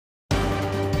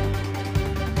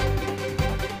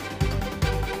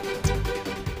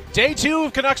Day 2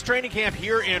 of Canucks training camp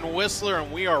here in Whistler, and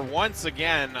we are once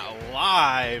again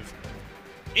live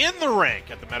in the rink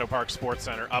at the Meadow Park Sports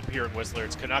Center up here in Whistler.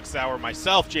 It's Canucks Hour.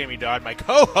 Myself, Jamie Dodd, my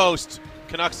co-host,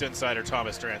 Canucks insider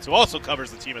Thomas Drance, who also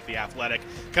covers the team at The Athletic.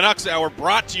 Canucks Hour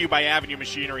brought to you by Avenue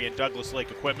Machinery and Douglas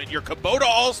Lake Equipment, your Kubota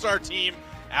All-Star team,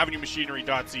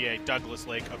 avenuemachinery.ca,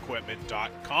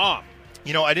 douglaslakeequipment.com.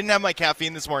 You know, I didn't have my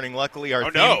caffeine this morning. Luckily,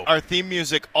 our theme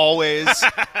music always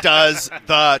does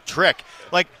the trick.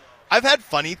 Like, I've had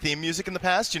funny theme music in the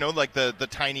past, you know, like the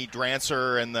tiny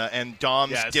Drancer and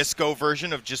Dom's disco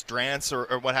version of just Drance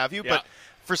or what have you. Yeah. But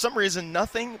for some reason,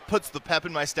 nothing puts the pep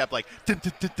in my step like There's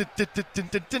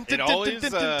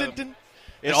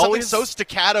something so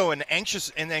staccato and anxious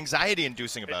and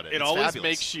anxiety-inducing about it. It always fabulous.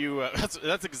 Makes you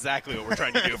that's exactly what we're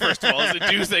trying to do, first of all, is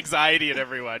induce anxiety in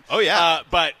everyone. Oh, yeah.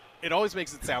 But it always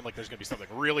makes it sound like there's going to be something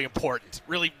really important,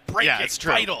 really breaking,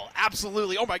 vital.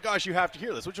 Absolutely. Oh, my gosh, you have to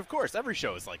hear this, which, of course, every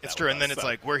show is like that. It's true, and then it's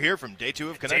like, we're here from Day 2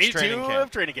 of Canucks training camp. Day 2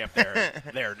 of training camp.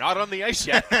 They're not on the ice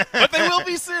yet, but they will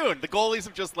be soon. The goalies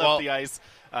have just left the ice.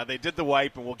 They did the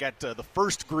wipe, and we'll get the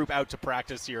first group out to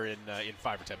practice here in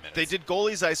 5 or 10 minutes. They did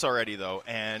goalies ice already, though,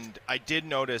 and I did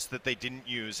notice that they didn't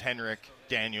use Henrik,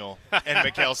 Daniel, and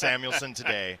Mikael Samuelsson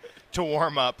today to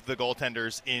warm up the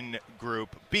goaltenders in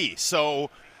Group B.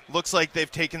 So looks like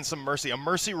they've taken some mercy. A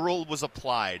mercy rule was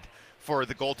applied for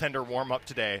the goaltender warm-up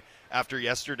today after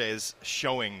yesterday's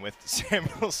showing with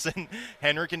Samuelsson,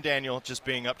 Henrik, and Daniel just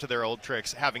being up to their old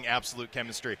tricks, having absolute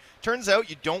chemistry. Turns out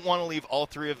you don't want to leave all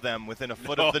three of them within a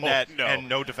foot of the net and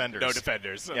no defenders. No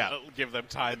defenders. Yeah. Give them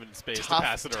time and space to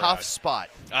pass it around. Tough spot.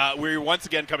 We're once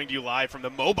again coming to you live from the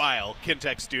mobile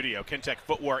Kintec studio. Kintec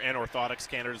Footwear and Orthotics,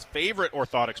 Canada's favorite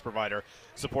orthotics provider,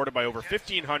 supported by over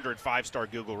 1,500 five-star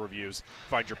Google reviews.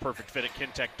 Find your perfect fit at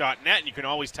kintec.net, and you can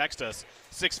always text us.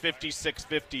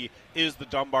 650-650 is the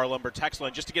Dunbar Lumber text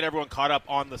line, just to get everyone caught up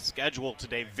on the schedule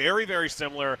today. Very, very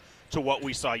similar to what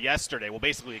we saw yesterday. Well,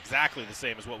 basically exactly the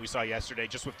same as what we saw yesterday,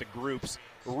 just with the groups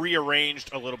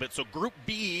rearranged a little bit. So Group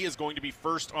B is going to be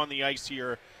first on the ice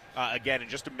here again in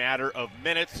just a matter of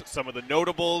minutes. Some of the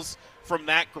notables from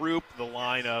that group, the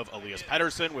line of Elias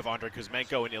Pettersson with Andrei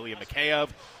Kuzmenko and Ilya Mikheyev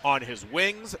on his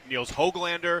wings. Niels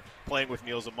Höglander playing with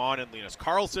Niels Amon and Linus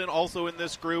Karlsson also in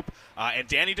this group. And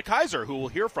Danny DeKeyser, who we'll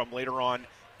hear from later on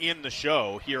in the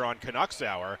show here on Canucks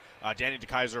Hour. Danny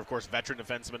DeKeyser, of course, veteran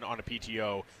defenseman on a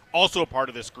PTO, also a part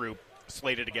of this group,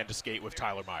 slated again to skate with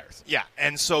Tyler Myers. Yeah,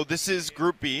 and so this is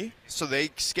Group B, so they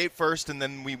skate first, and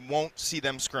then we won't see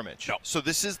them scrimmage. No. So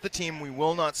this is the team we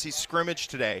will not see scrimmage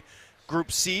today.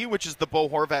 Group C, which is the Bo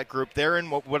Horvat group, they're in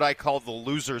what I call the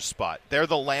loser's spot. They're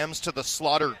the lambs to the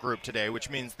slaughter group today, which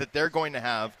means that they're going to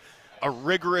have a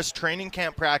rigorous training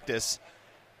camp practice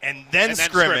and then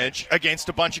scrimmage against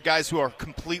a bunch of guys who are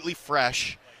completely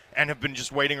fresh and have been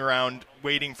just waiting around,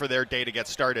 waiting for their day to get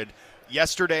started.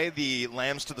 Yesterday, the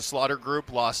Lambs to the Slaughter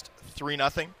group lost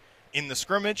 3-0 in the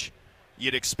scrimmage.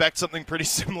 You'd expect something pretty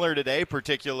similar today,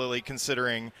 particularly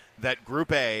considering that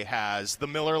Group A has the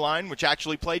Miller line, which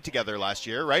actually played together last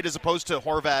year, right? As opposed to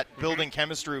Horvat building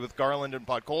chemistry with Garland and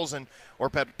Podkolzin, or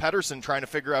Pettersson trying to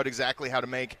figure out exactly how to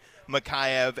make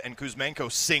Mikheyev and Kuzmenko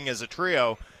sing as a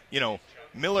trio. You know,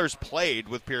 Miller's played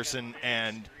with Pearson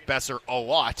and Besser a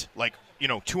lot,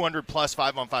 200-plus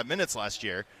 5-on-5 minutes last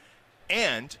year.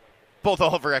 And both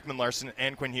Oliver Ekman-Larsson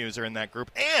and Quinn Hughes are in that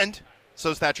group. And so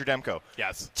is Thatcher Demko.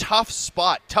 Yes. Tough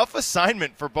spot. Tough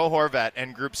assignment for Bo Horvat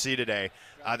and Group C today.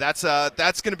 That's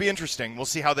going to be interesting. We'll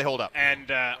see how they hold up.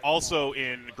 And also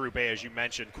in Group A, as you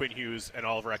mentioned, Quinn Hughes and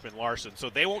Oliver Ekman-Larsson. So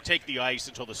they won't take the ice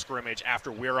until the scrimmage after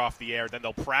we're off the air. Then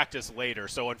they'll practice later.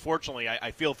 So unfortunately,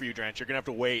 I feel for you, Drance. You're going to have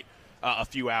to wait a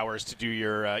few hours to do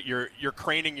your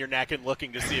craning your neck and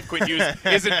looking to see if Quinn Hughes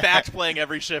is in fact playing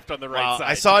every shift on the right side.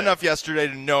 I saw enough yesterday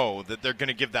to know that they're going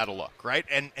to give that a look, right?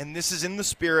 And this is in the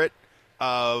spirit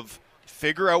of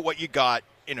figure out what you got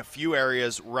in a few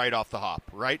areas right off the hop,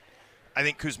 right? I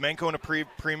think Kuzmenko in a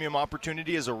premium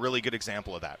opportunity is a really good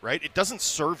example of that, right? It doesn't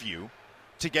serve you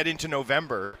to get into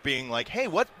November being like, hey,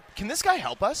 what can this guy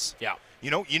help us? Yeah. You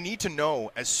know, you need to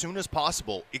know as soon as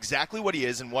possible exactly what he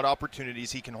is and what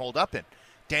opportunities he can hold up in.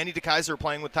 Danny DeKeyser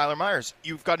playing with Tyler Myers,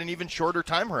 you've got an even shorter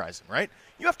time horizon, right?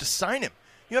 You have to sign him.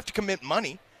 You have to commit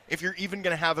money if you're even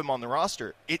going to have him on the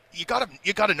roster. You got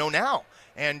to know now.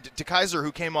 And DeKeyser,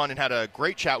 who came on and had a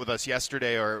great chat with us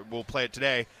yesterday, or we'll play it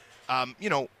today,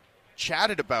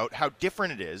 chatted about how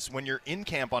different it is when you're in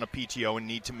camp on a PTO and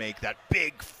need to make that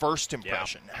big first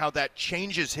impression, how that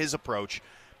changes his approach.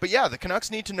 But yeah, the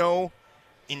Canucks need to know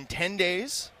in 10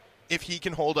 days if he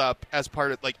can hold up as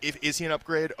part of, is he an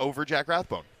upgrade over Jack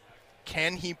Rathbone?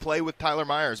 Can he play with Tyler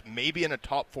Myers, maybe in a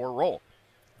top 4 role?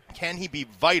 Can he be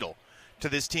vital to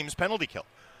this team's penalty kill?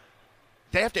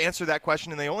 They have to answer that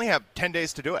question, and they only have 10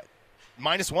 days to do it.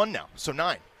 -1 now, so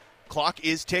 9. Clock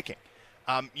is ticking.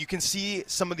 You can see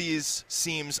some of these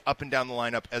seams up and down the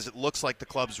lineup as it looks like the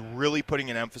club's really putting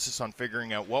an emphasis on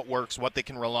figuring out what works, what they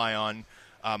can rely on,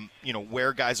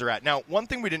 where guys are at. Now, one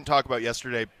thing we didn't talk about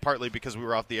yesterday, partly because we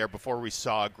were off the air before we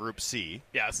saw Group C.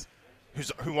 Yes.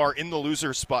 Who are in the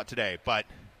loser spot today. But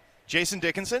Jason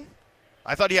Dickinson,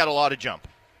 I thought he had a lot of jump.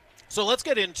 So let's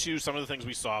get into some of the things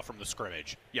we saw from the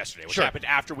scrimmage yesterday, which Sure. happened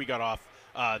after we got off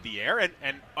the air.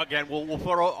 And again, we'll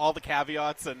put all the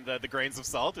caveats and the grains of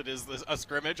salt. It is a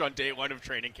scrimmage on day 1 of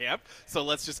training camp. So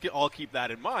let's just all keep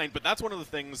that in mind. But that's one of the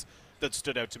things that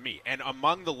stood out to me. And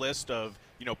among the list of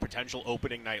potential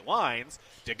opening night lines,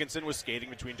 Dickinson was skating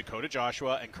between Dakota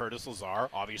Joshua and Curtis Lazar.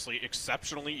 Obviously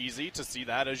exceptionally easy to see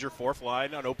that as your fourth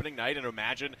line on opening night and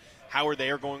imagine how they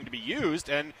are going to be used.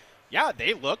 And yeah,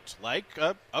 they looked like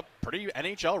a pretty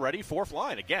NHL-ready fourth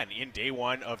line, again, in day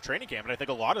 1 of training camp. And I think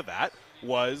a lot of that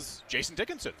was Jason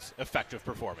Dickinson's effective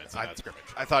performance in that scrimmage.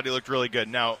 I thought he looked really good.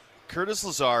 Now, Curtis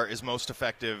Lazar is most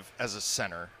effective as a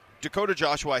center. Dakota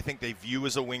Joshua, I think they view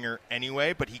as a winger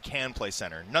anyway, but he can play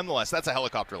center. Nonetheless, that's a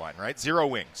helicopter line, right? 0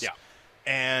 wings. Yeah.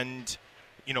 And,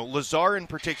 Lazar in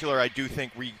particular, I do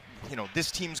think this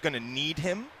team's going to need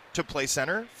him to play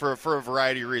center for a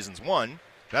variety of reasons. 1,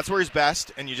 that's where he's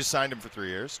best, and you just signed him for 3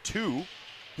 years. 2,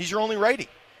 he's your only righty.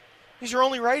 He's your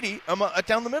only righty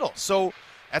down the middle. So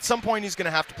at some point, he's going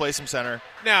to have to play some center.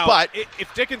 Now, but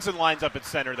if Dickinson lines up at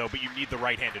center, though, but you need the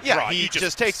right-handed yeah, draw, he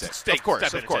just takes it. Of course.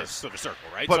 Step into the circle,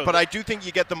 right? But I do think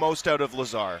you get the most out of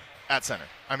Lazar at center.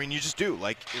 I mean, you just do.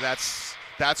 Like,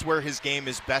 that's where his game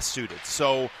is best suited.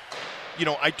 So,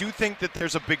 I do think that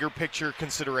there's a bigger picture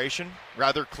consideration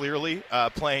rather clearly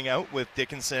playing out with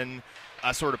Dickinson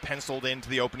sort of penciled into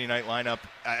the opening night lineup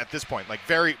at this point. Like,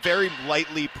 very, very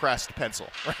lightly pressed pencil.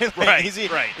 Right? Right,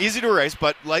 Easy to erase,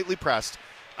 but lightly pressed.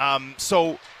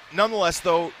 So, nonetheless,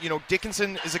 though,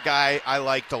 Dickinson is a guy I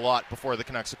liked a lot before the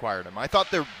Canucks acquired him. I thought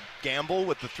their gamble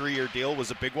with the 3-year deal was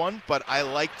a big one, but I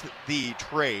liked the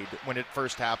trade when it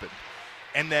first happened.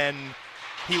 And then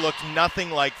he looked nothing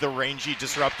like the rangy,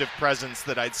 disruptive presence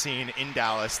that I'd seen in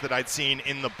Dallas, that I'd seen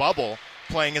in the bubble,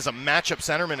 playing as a matchup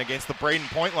centerman against the Braden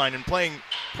Point line and playing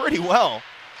pretty well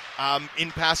in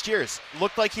past years.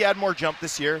 Looked like he had more jump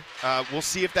this year. We'll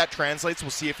see if that translates. We'll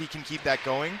see if he can keep that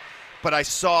going. But I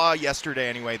saw yesterday,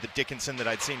 anyway, the Dickinson that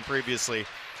I'd seen previously.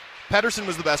 Pettersson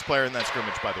was the best player in that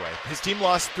scrimmage, by the way. His team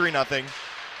lost 3-0,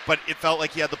 but it felt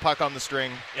like he had the puck on the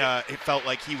string. It felt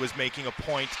like he was making a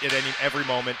point at every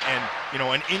moment, and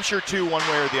an inch or two one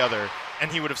way or the other,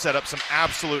 and he would have set up some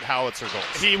absolute howitzer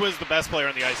goals. He was the best player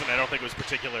on the ice, and I don't think it was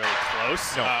particularly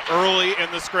close. No. Early in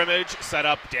the scrimmage, set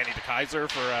up Danny DeKeyser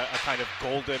for a kind of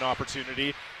golden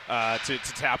opportunity to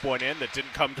tap one in that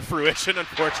didn't come to fruition,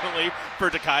 unfortunately, for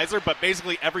DeKeyser. But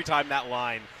basically every time that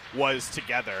line was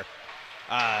together,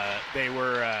 they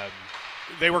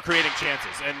were creating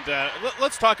chances. And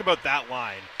let's talk about that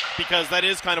line, because that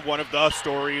is kind of one of the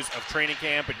stories of training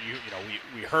camp. And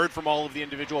we heard from all of the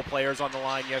individual players on the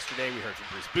line yesterday. We heard from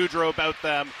Bruce Boudreau about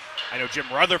them. I know Jim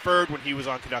Rutherford, when he was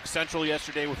on Canucks Central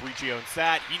yesterday with Riccio and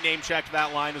Sat, he name-checked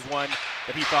that line as one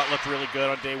that he thought looked really good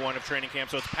on day 1 of training camp.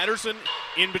 So it's Pettersson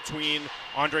in between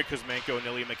Andrei Kuzmenko and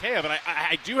Ilya Mikheyev. And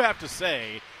I do have to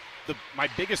say, my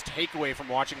biggest takeaway from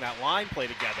watching that line play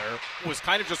together was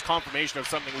kind of just confirmation of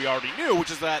something we already knew,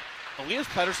 which is that Elias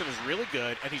Pettersson is really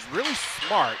good, and he's really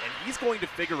smart, and he's going to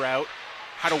figure out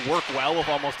how to work well with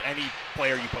almost any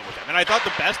player you put with him. And I thought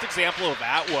the best example of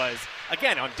that was,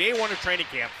 again, on day 1 of training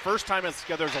camp, first time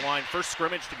together as a line, first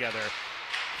scrimmage together,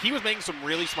 he was making some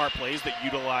really smart plays that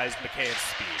utilized Mikheyev's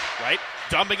speed, right?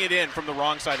 Dumping it in from the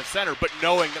wrong side of center, but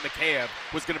knowing that Mikheyev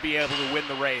was going to be able to win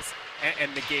the race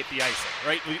and negate the icing,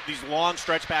 right? These long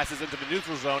stretch passes into the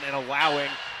neutral zone and allowing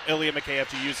Ilya Mikheyev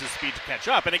to use his speed to catch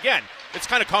up. And again, it's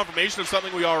kind of confirmation of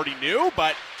something we already knew,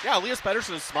 but yeah, Elias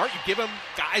Pettersson is smart. You give him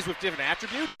guys with different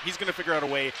attributes, he's going to figure out a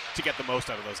way to get the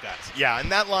most out of those guys. Yeah,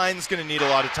 and that line's going to need a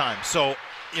lot of time. So,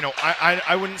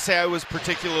 I wouldn't say I was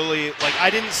particularly,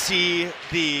 I didn't see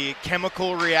the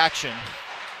chemical reaction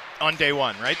on day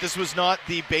 1, right? This was not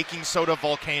the baking soda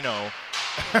volcano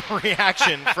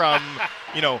reaction from,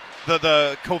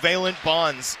 the covalent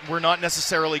bonds were not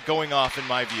necessarily going off, in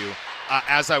my view,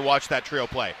 as I watched that trio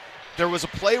play. There was a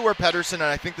play where Pettersson, and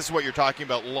I think this is what you're talking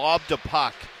about, lobbed a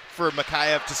puck for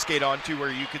Mikheyev to skate onto,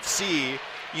 where you could see,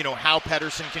 how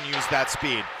Pettersson can use that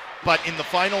speed. But in the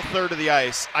final third of the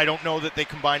ice, I don't know that they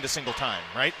combined a single time,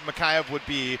 right? Mikheyev would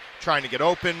be trying to get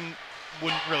open,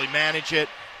 wouldn't really manage it.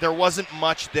 There wasn't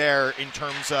much there in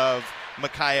terms of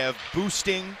Mikheyev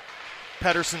boosting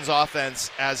Pettersson's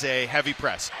offense as a heavy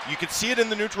press. You could see it in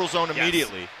the neutral zone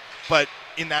immediately, but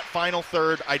in that final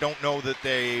third, I don't know that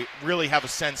they really have a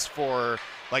sense for,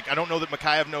 I don't know that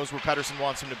Mikheyev knows where Pettersson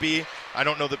wants him to be. I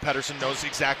don't know that Pettersson knows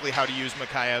exactly how to use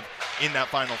Mikheyev in that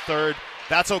final third.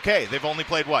 That's okay. They've only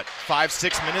played,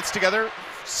 5-6 minutes together,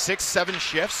 6-7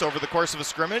 shifts over the course of a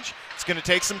scrimmage. It's going to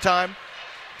take some time.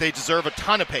 They deserve a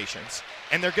ton of patience,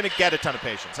 and they're going to get a ton of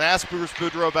patience. I asked Bruce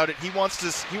Boudreau about it. He wants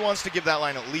to give that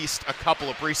line at least a couple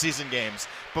of preseason games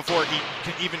before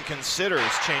he even considers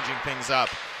changing things up.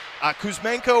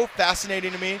 Kuzmenko,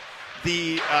 fascinating to me.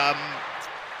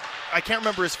 I can't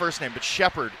remember his first name, but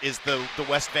Shepard is the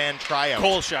West Van tryout.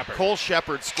 Cole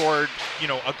Shepard scored,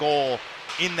 a goal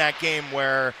in that game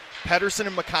where Pettersson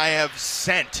and Mikheyev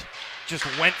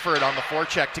just went for it on the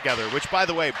forecheck together, which, by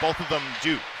the way, both of them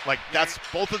do. That's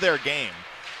both of their game.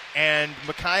 And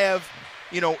Mikheyev,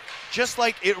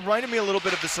 it reminded me a little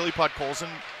bit of Vasily Podkolzin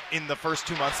in the first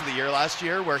 2 months of the year last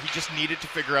year, where he just needed to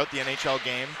figure out the NHL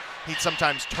game. He'd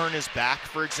sometimes turn his back,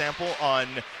 for example, on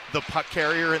the puck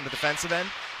carrier in the defensive end.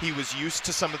 He was used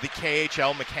to some of the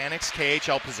KHL mechanics,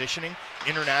 KHL positioning,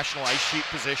 international ice sheet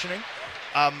positioning.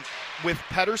 With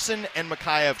Pettersson and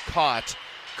Mikheyev caught,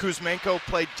 Kuzmenko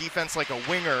played defense like a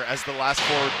winger as the last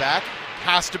forward back,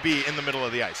 has to be in the middle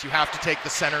of the ice. You have to take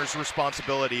the center's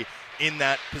responsibility in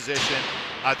that position.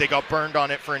 They got burned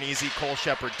on it for an easy Cole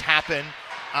Shepard tap-in.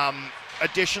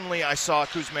 Additionally, I saw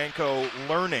Kuzmenko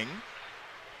learning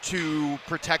to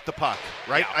protect the puck,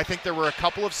 right? Yeah. I think there were a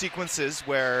couple of sequences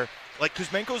where,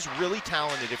 Kuzmenko's really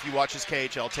talented, if you watch his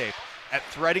KHL tape, at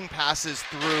threading passes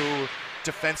through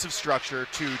defensive structure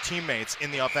to teammates in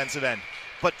the offensive end.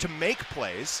 But to make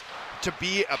plays, to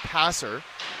be a passer,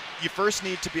 you first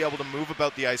need to be able to move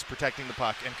about the ice protecting the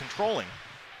puck and controlling.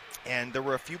 And there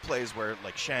were a few plays where,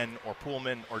 Shen or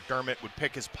Poolman or Dermott would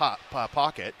pick his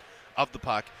pocket of the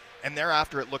puck, and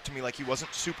thereafter it looked to me like he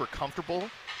wasn't super comfortable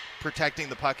protecting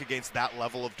the puck against that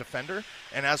level of defender.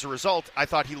 And as a result, I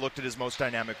thought he looked at his most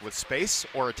dynamic with space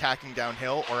or attacking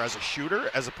downhill or as a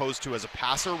shooter as opposed to as a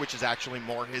passer, which is actually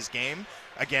more his game.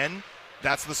 Again,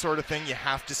 that's the sort of thing you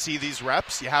have to see these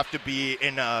reps. You have to be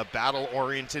in a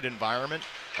battle-oriented environment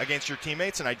against your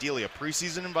teammates, and ideally a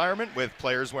preseason environment with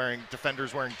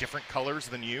defenders wearing different colors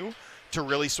than you, to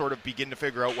really sort of begin to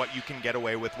figure out what you can get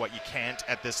away with, what you can't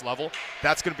at this level.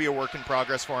 That's going to be a work in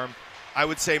progress for him. I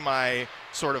would say my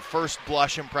sort of first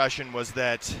blush impression was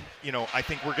that, I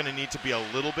think we're going to need to be a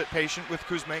little bit patient with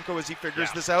Kuzmenko as he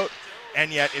figures this out.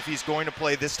 And yet, if he's going to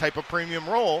play this type of premium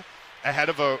role ahead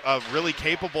of a really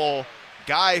capable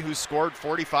guy who scored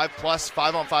 45-plus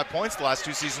 5-on-5 points the last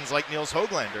 2 seasons like Nils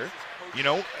Höglander,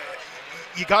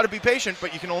 you got to be patient,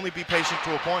 but you can only be patient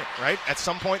to a point, right? At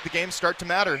some point, the games start to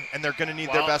matter, and they're going to need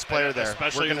their best player there.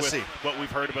 Especially we're going to see what we've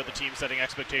heard about the team setting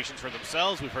expectations for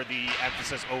themselves. We've heard the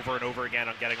emphasis over and over again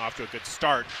on getting off to a good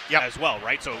start as well,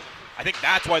 right? So I think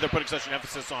that's why they're putting such an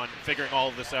emphasis on figuring all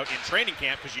of this out in training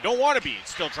camp, because you don't want to be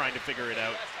still trying to figure it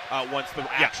out once the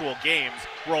actual games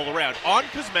roll around. On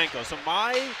Kuzmenko, so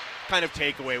my kind of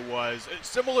takeaway was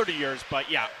similar to yours, but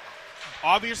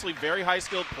obviously very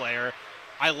high-skilled player.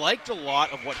 I liked a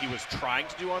lot of what he was trying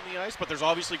to do on the ice, but there's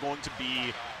obviously going to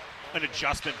be an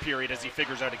adjustment period as he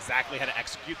figures out exactly how to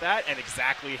execute that and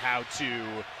exactly how to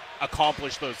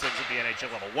accomplish those things at the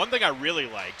NHL level. One thing I really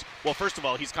liked, well, first of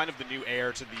all, he's kind of the new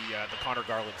heir to the Connor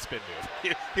Garland spin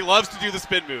move. He loves to do the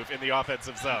spin move in the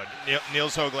offensive zone.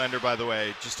 Nils Höglander, by the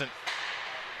way, just an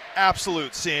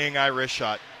absolute seeing eye wrist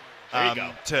shot. There you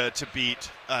go. To beat,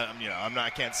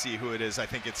 I can't see who it is. I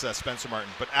think it's Spencer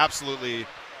Martin, but absolutely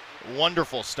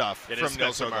wonderful stuff from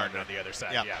Nils Höglander on the other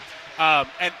side.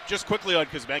 And just quickly on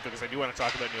Kuzmenko, because I do want to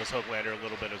talk about Nils Höglander a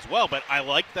little bit as well, but I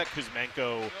like that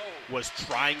Kuzmenko was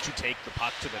trying to take the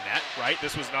puck to the net, right?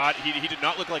 This was not, he did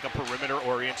not look like a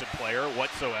perimeter-oriented player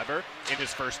whatsoever in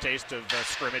his first taste of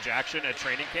scrimmage action at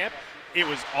training camp. It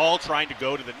was all trying to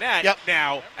go to the net. Yep.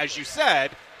 Now, as you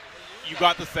said, you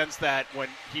got the sense that when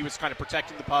he was kind of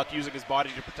protecting the puck, using his body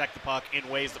to protect the puck in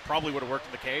ways that probably would have worked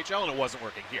in the KHL, and it wasn't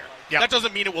working here. Yep. That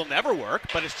doesn't mean it will never work,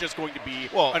 but it's just going to be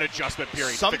an adjustment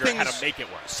period to figure out how to make it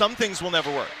work. Some things will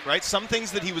never work, right? Some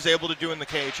things that he was able to do in the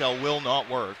KHL will not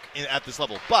work at this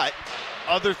level, but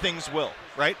other things will,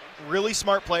 right? Really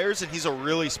smart players, and he's a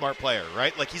really smart player,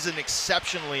 right? He's an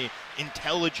exceptionally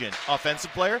intelligent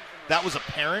offensive player. That was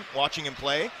apparent watching him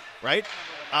play, right?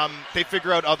 They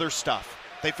figure out other stuff.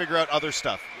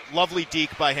 Lovely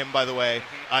deke by him, by the way,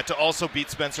 to also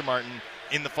beat Spencer Martin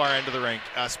in the far end of the rink.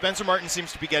 Spencer Martin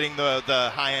seems to be getting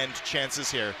the high-end chances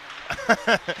here,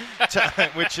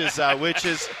 which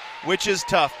is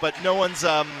tough. But no one's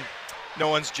no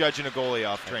one's judging a goalie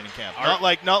off training camp.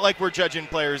 Not like we're judging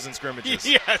players in scrimmages.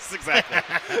 Yes, exactly.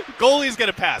 Goalie's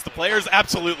going to pass. The players,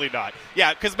 absolutely not.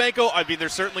 Yeah, Kuzmenko, I mean,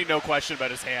 there's certainly no question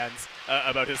about his hands,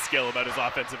 about his skill, about his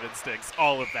offensive instincts,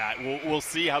 all of that. We'll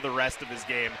see how the rest of his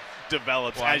game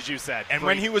develops, as you said. And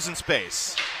when he was in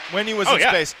space,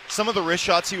 some of the wrist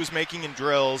shots he was making in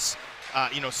drills,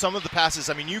 some of the passes,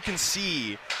 I mean, you can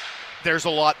see there's a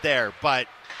lot there, but,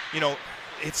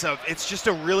 it's just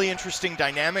a really interesting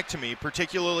dynamic to me,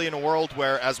 particularly in a world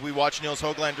where, as we watch Nils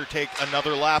Höglander take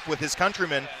another lap with his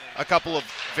countrymen, a couple of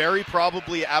very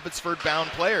probably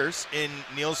Abbotsford-bound players in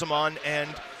Niels Aman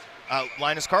and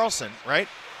Linus Karlsson, right?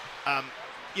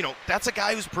 That's a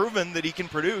guy who's proven that he can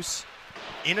produce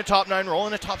in a top 9 role,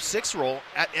 in a top 6 role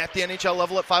at the NHL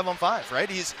level at 5-on-5, right?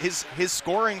 His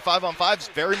scoring 5-on-5 is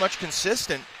very much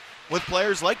consistent with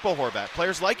players like Bo Horvat,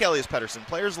 players like Elias Pettersson,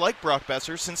 players like Brock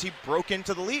Besser since he broke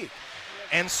into the league.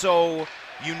 And so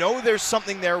there's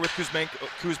something there with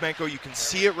Kuzmenko. You can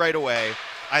see it right away.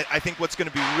 I think what's going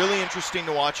to be really interesting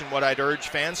to watch, and what I'd urge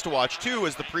fans to watch too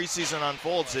as the preseason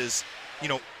unfolds, is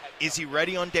he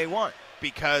ready on day one?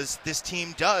 Because this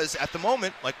team does, at the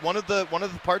moment, like one of the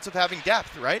parts of having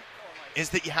depth, right, is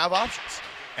that you have options.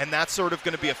 And that's sort of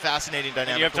going to be a fascinating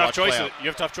dynamic. And you have tough choices. You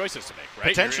have tough choices to make, right?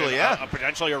 Potentially,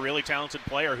 potentially a really talented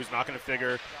player who's not going to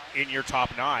figure in your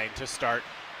top 9 to start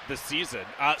the season.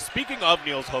 Speaking of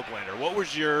Nils Höglander, what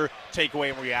was your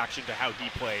takeaway and reaction to how he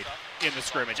played in the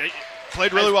scrimmage?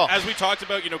 Played really well. As we talked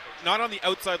about, not on the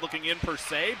outside looking in per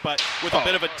se, but with a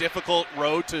bit of a difficult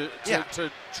road to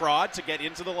trod to get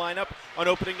into the lineup on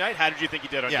opening night. How did you think he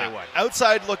did on day one?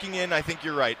 Outside looking in, I think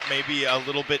you're right. Maybe a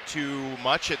little bit too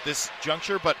much at this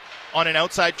juncture, but on an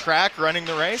outside track running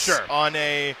the race, sure. On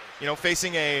a,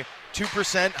 facing a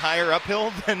 2% higher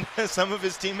uphill than some of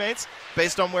his teammates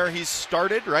based on where he's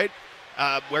started, right?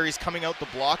 Where he's coming out the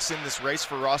blocks in this race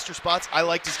for roster spots. I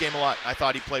liked his game a lot. I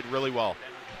thought he played really well.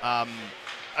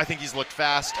 I think he's looked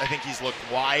fast. I think he's looked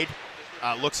wide.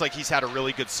 Looks like he's had a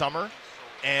really good summer.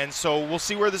 And so we'll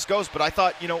see where this goes. But I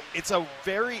thought, it's a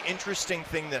very interesting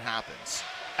thing that happens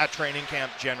at training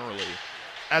camp generally.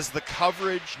 As the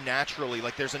coverage naturally,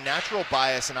 like there's a natural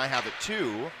bias, and I have it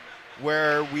too,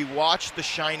 where we watch the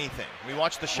shiny thing. We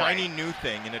watch the shiny new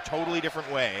thing in a totally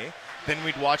different way than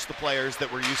we'd watch the players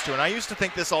that we're used to. And I used to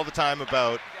think this all the time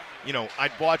about,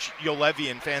 I'd watch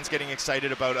Juolevi and fans getting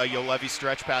excited about a Juolevi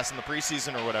stretch pass in the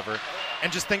preseason or whatever,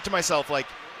 and just think to myself, like,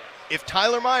 if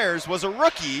Tyler Myers was a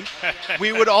rookie,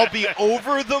 we would all be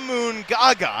over the moon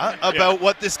gaga about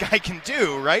what this guy can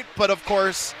do, right? But of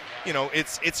course,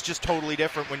 it's just totally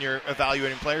different when you're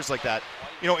evaluating players like that.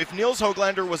 If Nils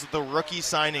Höglander was the rookie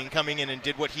signing coming in and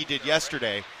did what he did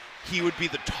yesterday, he would be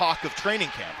the talk of training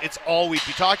camp. It's all we'd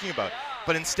be talking about.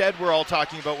 But instead, we're all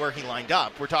talking about where he lined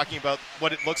up. We're talking about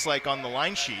what it looks like on the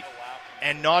line sheet,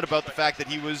 and not about the fact that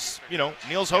he was,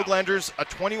 Nils Höglander's a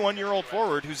 21-year-old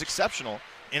forward who's exceptional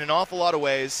in an awful lot of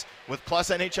ways, with plus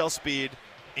NHL speed,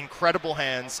 incredible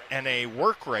hands, and a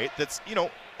work rate that's,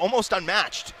 almost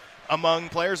unmatched among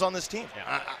players on this team.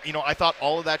 Yeah. I thought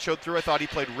all of that showed through. I thought he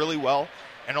played really well,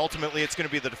 and ultimately it's going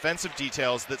to be the defensive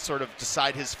details that sort of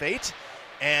decide his fate.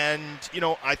 And,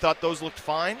 I thought those looked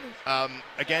fine.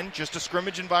 Again, just a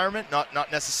scrimmage environment,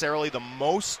 not necessarily the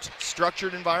most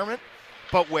structured environment,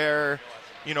 but where,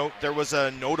 there was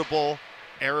a notable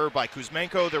error by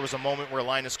Kuzmenko. There was a moment where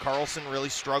Linus Karlsson really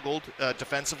struggled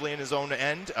defensively in his own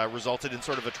end, resulted in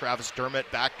sort of a Travis Dermott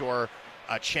backdoor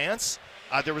chance.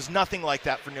 There was nothing like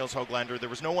that for Nils Höglander. There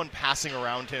was no one passing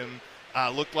around him.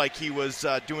 Looked like he was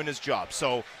doing his job.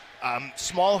 So,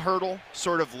 small hurdle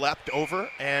sort of leapt over,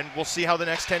 and we'll see how the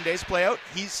next 10 days play out.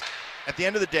 He's, at the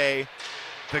end of the day,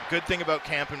 the good thing about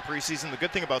camp and preseason, the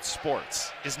good thing about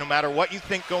sports, is no matter what you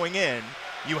think going in,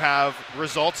 you have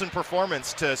results and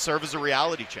performance to serve as a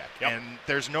reality check. Yep. And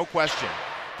there's no question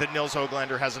that Nils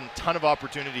Höglander has a ton of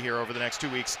opportunity here over the next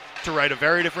 2 weeks to write a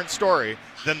very different story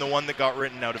than the one that got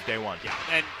written out of day one. Yeah,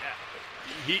 and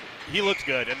he looked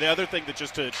good. And the other thing that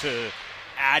just to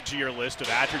add to your list of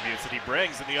attributes that he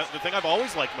brings, and the thing I've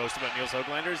always liked most about Nils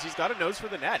Höglander is he's got a nose for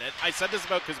the net. And I said this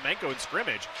about Kuzmenko in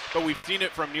scrimmage, but we've seen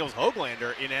it from Nils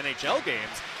Höglander in NHL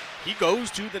games. He goes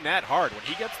to the net hard. When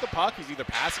he gets the puck, he's either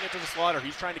passing it to the slot or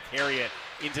he's trying to carry it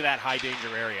into that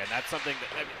high-danger area. And that's something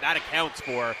that accounts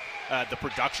for the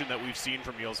production that we've seen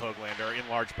from Nils Höglander in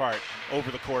large part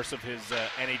over the course of his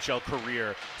NHL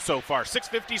career so far.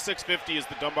 650 is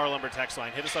the Dunbar Lumber text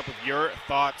line. Hit us up with your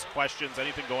thoughts, questions,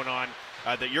 anything going on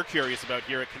that you're curious about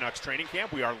here at Canucks training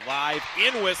camp. We are live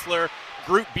in Whistler.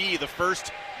 Group B, the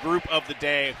first group of the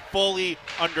day, fully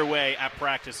underway at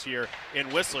practice here in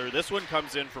Whistler. This one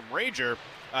comes in from Rager.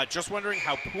 Just wondering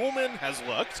how Poolman has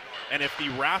looked, and if the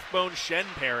Rathbone-Shen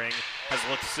pairing has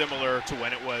looked similar to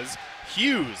when it was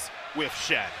Hughes with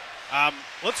Shen.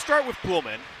 Let's start with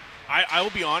Poolman. I will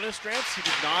be honest, Rance, he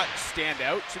did not stand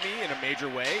out to me in a major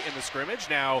way in the scrimmage.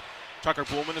 Now, Tucker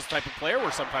Poolman is the type of player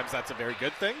where sometimes that's a very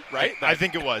good thing, right? I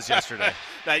think it was yesterday.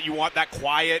 That you want that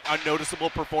quiet,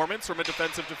 unnoticeable performance from a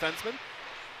defensive defenseman.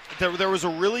 There was a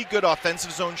really good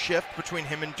offensive zone shift between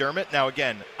him and Dermott. Now,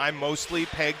 again, I mostly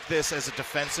pegged this as a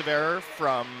defensive error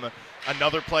from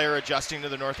another player adjusting to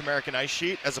the North American ice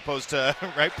sheet as opposed to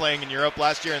playing in Europe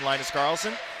last year in Linus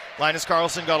Karlsson. Linus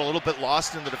Karlsson got a little bit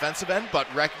lost in the defensive end, but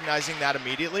recognizing that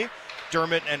immediately,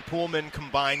 Dermott and Poolman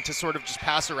combined to sort of just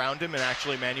pass around him and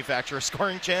actually manufacture a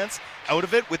scoring chance out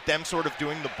of it, with them sort of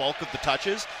doing the bulk of the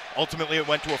touches. Ultimately, it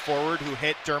went to a forward who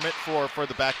hit Dermott for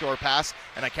the backdoor pass,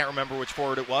 and I can't remember which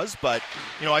forward it was, but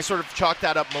I sort of chalked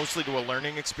that up mostly to a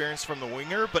learning experience from the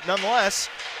winger. But nonetheless,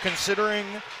 considering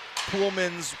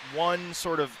Poolman's one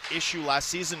sort of issue last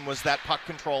season was that puck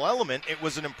control element, it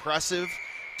was an impressive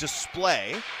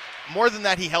display. More than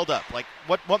that, he held up. Like,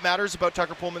 what matters about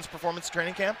Tucker Poolman's performance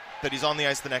training camp? That he's on the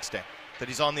ice the next day. That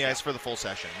he's on the ice for the full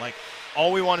session. Like,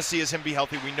 all we want to see is him be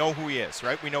healthy. We know who he is,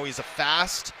 right? We know he's a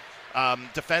fast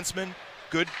defenseman,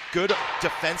 good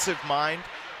defensive mind,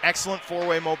 excellent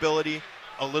four-way mobility,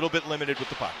 a little bit limited with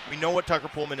the puck. We know what Tucker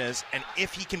Poolman is, and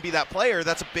if he can be that player,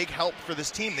 that's a big help for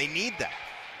this team. They need that.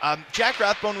 Jack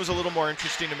Rathbone was a little more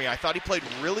interesting to me. I thought he played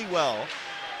really well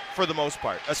for the most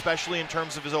part, especially in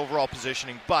terms of his overall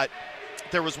positioning. But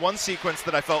there was one sequence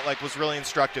that I felt like was really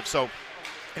instructive. So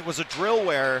it was a drill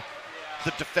where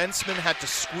the defenseman had to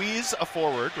squeeze a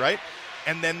forward, right?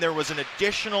 And then there was an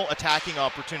additional attacking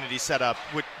opportunity set up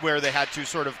where they had to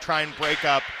sort of try and break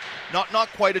up, not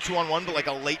quite a 2-on-1, but like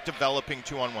a late developing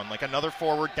 2-on-1. Like another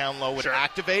forward down low would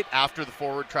activate after the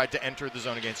forward tried to enter the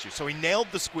zone against you. So he nailed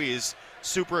the squeeze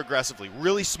super aggressively.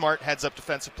 Really smart heads-up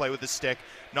defensive play with his stick,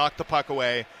 knocked the puck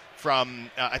away from,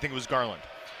 I think it was Garland.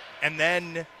 And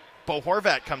then Bo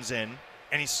Horvat comes in,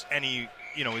 and he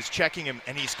is checking him,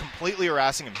 and he's completely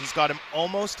harassing him. He's got him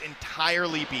almost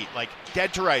entirely beat, like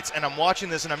dead to rights. And I'm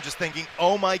watching this, and I'm just thinking,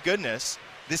 oh my goodness,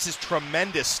 this is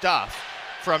tremendous stuff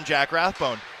from Jack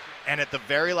Rathbone. And at the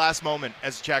very last moment,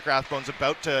 as Jack Rathbone's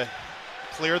about to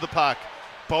clear the puck,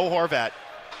 Bo Horvat,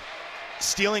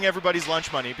 stealing everybody's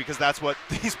lunch money, because that's what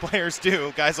these players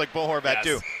do, guys like Bo Horvat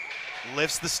do,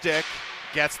 lifts the stick,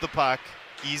 gets the puck,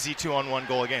 easy 2-on-1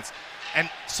 goal against. And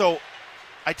so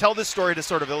I tell this story to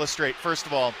sort of illustrate, first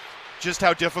of all, just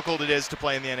how difficult it is to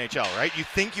play in the NHL, right? You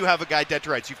think you have a guy dead to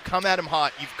rights. You've come at him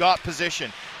hot. You've got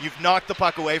position. You've knocked the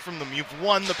puck away from them. You've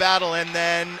won the battle. And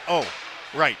then, Bo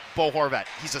Horvat.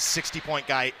 He's a 60-point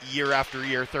guy year after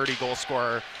year, 30-goal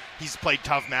scorer. He's played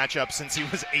tough matchups since he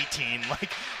was 18.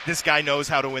 Like, this guy knows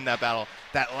how to win that battle.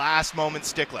 That last moment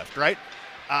stick lift, right?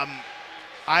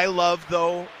 I love,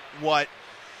 though, what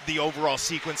the overall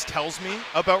sequence tells me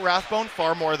about Rathbone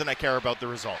far more than I care about the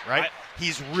result, right?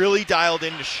 He's really dialed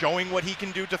into showing what he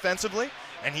can do defensively,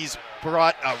 and he's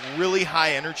brought a really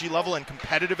high energy level and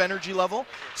competitive energy level,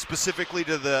 specifically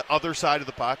to the other side of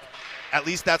the puck. At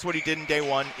least that's what he did in day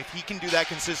one. If he can do that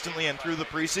consistently and through the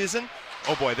preseason,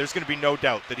 oh boy, there's going to be no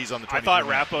doubt that he's on the 23. I thought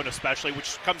Rathbone especially,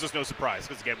 which comes as no surprise,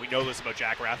 because again, we know this about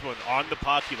Jack Rathbone. On the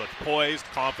puck, he looked poised,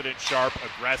 confident, sharp,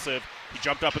 aggressive. He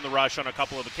jumped up in the rush on a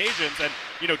couple of occasions, and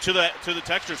to the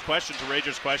texter's question, to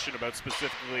Rager's question about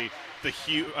specifically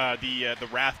the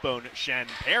Rathbone-Shen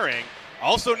pairing.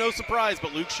 Also, no surprise,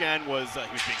 but Luke Shen was he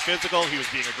was being physical, he was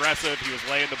being aggressive, he was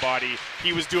laying the body,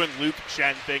 he was doing Luke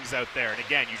Shen things out there. And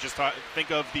again, you just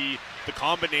think of the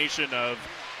combination of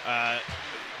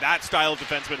that style of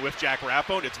defenseman with Jack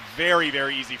Rathbone. It's very,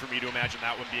 very easy for me to imagine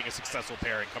that one being a successful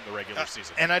pairing come the regular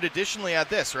season. And I'd additionally add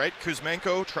this, right?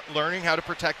 Kuzmenko learning how to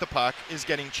protect the puck is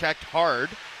getting checked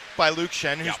hard by Luke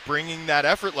Shen, who's bringing that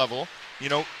effort level.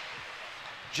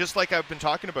 Just like I've been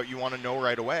talking about, you want to know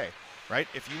right away, right?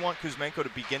 If you want Kuzmenko to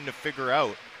begin to figure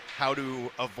out how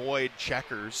to avoid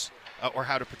checkers or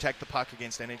how to protect the puck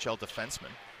against NHL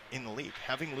defensemen in the league,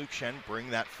 having Luke Shen bring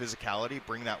that physicality,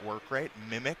 bring that work rate,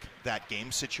 mimic that game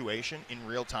situation in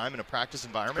real time in a practice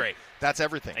environment, great. That's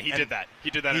everything. And he did that. He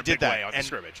did that in a big way on the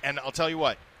scrimmage. And I'll tell you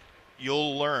what,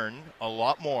 you'll learn a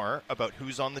lot more about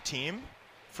who's on the team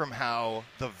from how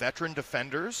the veteran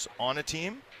defenders on a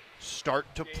team start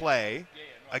to play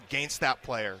against that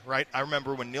player, right? I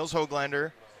remember when Nils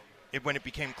Höglander, when it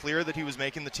became clear that he was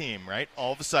making the team, right?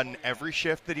 All of a sudden, every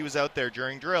shift that he was out there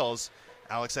during drills,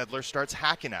 Alex Edler starts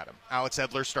hacking at him. Alex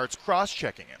Edler starts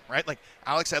cross-checking him, right? Like,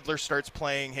 Alex Edler starts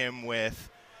playing him with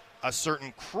a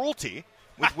certain cruelty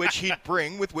with which he'd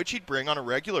bring on a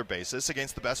regular basis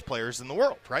against the best players in the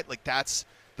world, right? Like, that's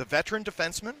The veteran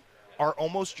defensemen are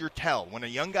almost your tell. When a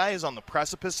young guy is on the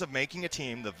precipice of making a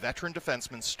team, the veteran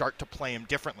defensemen start to play him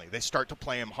differently. They start to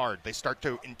play him hard. They start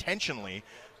to intentionally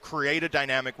create a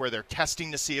dynamic where they're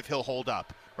testing to see if he'll hold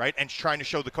up, right? And trying to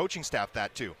show the coaching staff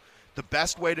that too. The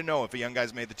best way to know if a young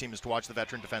guy's made the team is to watch the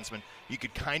veteran defenseman. You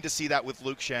could kind of see that with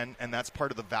Luke Schenn, and that's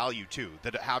part of the value too,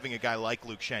 that having a guy like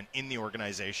Luke Schenn in the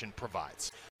organization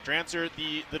provides. Drancer,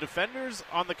 the defenders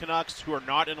on the Canucks who are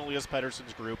not in Elias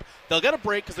Pettersson's group, they'll get a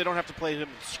break because they don't have to play him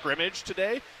scrimmage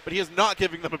today, but he is not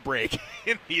giving them a break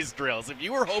in these drills. If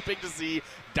you were hoping to see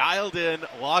dialed in,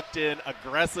 locked in,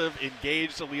 aggressive,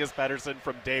 engaged Elias Pettersson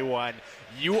from day one,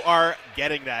 you are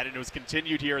getting that, and it was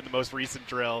continued here in the most recent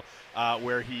drill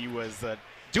where he was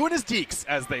doing his deeks,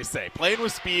 as they say, playing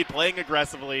with speed, playing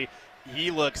aggressively.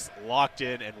 He looks locked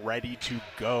in and ready to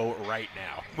go right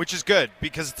now. Which is good,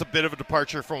 because it's a bit of a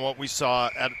departure from what we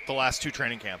saw at the last two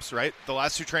training camps, right? The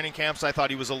last two training camps, I thought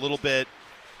he was a little bit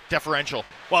deferential.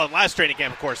 Well, in last training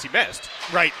camp, of course, he missed.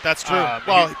 Right, that's true.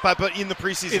 But in the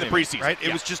preseason, right?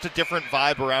 It was just a different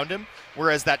vibe around him.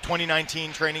 Whereas that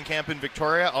 2019 training camp in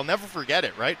Victoria, I'll never forget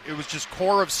it, right? It was just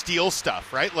core of steel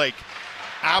stuff, right? Like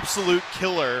absolute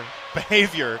killer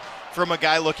behavior from a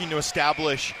guy looking to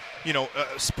establish,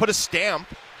 put a stamp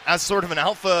as sort of an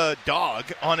alpha dog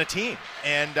on a team.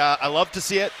 And I love to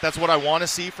see it. That's what I want to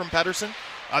see from Pettersson.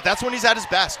 That's when he's at his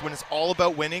best, when it's all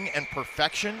about winning and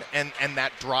perfection and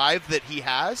that drive that he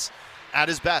has at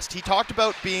his best. He talked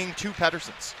about being two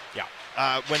Petterssons. Yeah.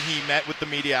 When he met with the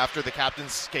media after the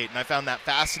captain's skate, and I found that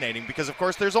fascinating because, of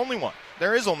course, there's only one.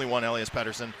 There is only one Elias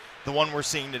Pettersson. The one we're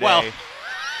seeing today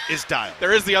is dialed.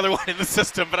 There is the other one in the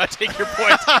system, but I take your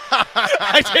point.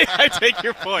 I take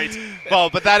your point. Well,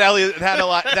 but that Elias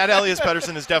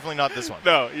Pettersson is definitely not this one.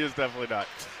 No, he is definitely not.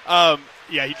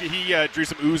 He drew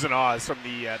some oohs and ahs from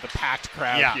the packed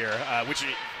crowd here, which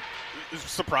is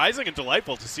surprising and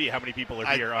delightful to see how many people are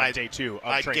here on day two of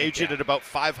I training gauge camp. it at about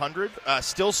 500.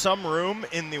 Still some room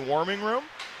in the warming room.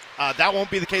 That won't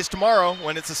be the case tomorrow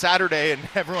when it's a Saturday and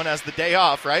everyone has the day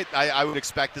off, right? I would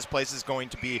expect this place is going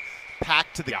to be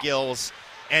packed to the gills.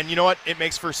 And you know what? It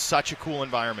makes for such a cool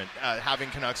environment, having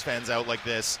Canucks fans out like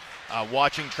this,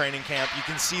 watching training camp. You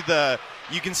can see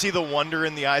the wonder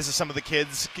in the eyes of some of the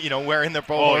kids, wearing their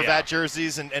Bo Horvat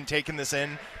jerseys and taking this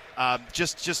in.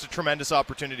 Just a tremendous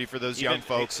opportunity for those young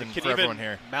folks and for everyone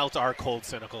here. Melt our cold,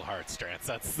 cynical hearts,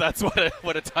 Strance. That's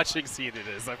what a touching scene it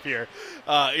is up here.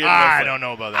 I don't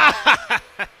know about that.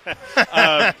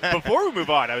 Before we move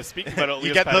on, I was speaking about Elias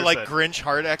You get Pettersson. the Grinch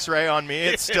heart X-ray on me.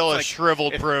 It's still a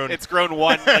shriveled prune. It's grown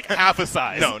half a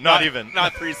size. No, not even.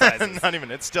 Not 3 sizes. Not even.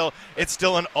 It's still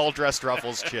an all-dressed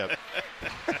Ruffles chip.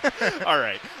 All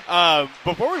right.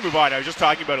 Before we move on, I was just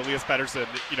talking about Elias Pettersson.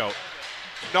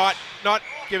 Not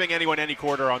giving anyone any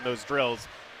quarter on those drills.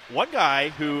 One guy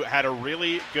who had a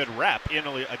really good rep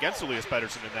against Elias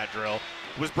Pettersson in that drill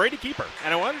was Brady Keeper.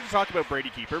 And I wanted to talk about Brady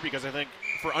Keeper because I think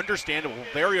for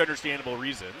very understandable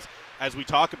reasons, as we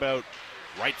talk about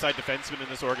right side defensemen in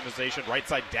this organization, right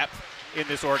side depth in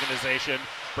this organization,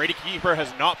 Brady Keeper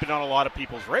has not been on a lot of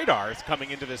people's radars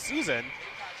coming into this season.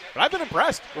 But I've been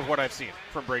impressed with what I've seen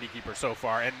from Brady Keeper so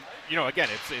far. And, again,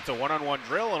 it's a one-on-one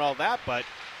drill and all that, but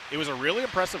it was a really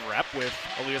impressive rep with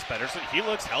Elias Pettersson. He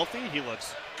looks healthy. He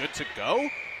looks good to go.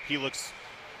 He looks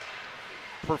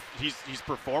he's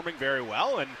performing very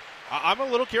well, and I'm a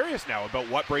little curious now about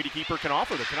what Brady Keeper can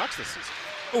offer the Canucks this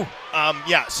season.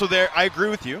 So I agree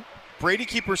with you. Brady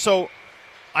Keeper, so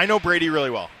I know Brady really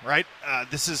well, right?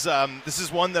 This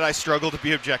is one that I struggle to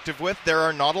be objective with. There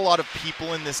are not a lot of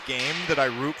people in this game that I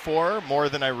root for more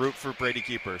than I root for Brady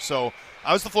Keeper. So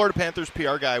I was the Florida Panthers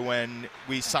PR guy when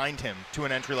we signed him to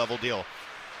an entry-level deal.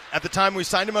 At the time, we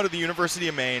signed him out of the University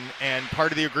of Maine, and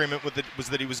part of the agreement was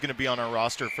that he was going to be on our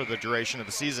roster for the duration of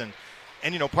the season.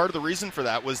 And, part of the reason for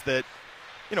that was that,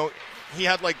 he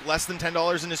had less than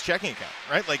 $10 in his checking account,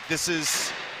 right? This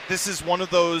is one of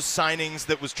those signings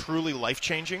that was truly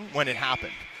life-changing when it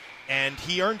happened. And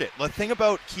he earned it. The thing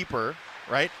about Keeper,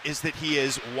 right, is that he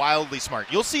is wildly smart.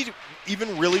 You'll see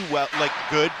even really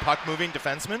good puck-moving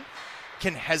defensemen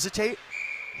can hesitate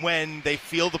when they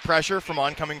feel the pressure from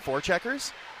oncoming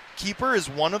forecheckers. Keeper is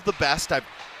one of the best I've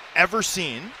ever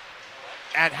seen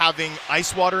at having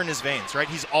ice water in his veins, right?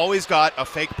 He's always got a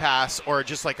fake pass or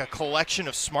just a collection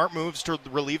of smart moves to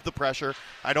relieve the pressure.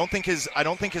 I don't think his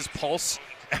pulse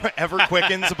ever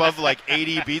quickens above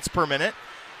 80 beats per minute.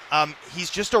 He's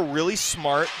just a really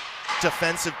smart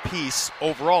defensive piece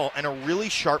overall and a really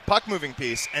sharp puck moving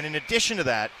piece. And in addition to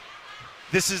that,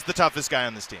 this is the toughest guy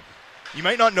on this team. You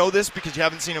might not know this because you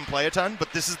haven't seen him play a ton,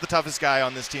 but this is the toughest guy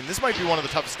on this team. This might be one of the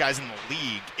toughest guys in the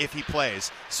league if he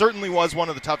plays. Certainly was one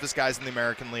of the toughest guys in the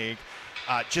American League.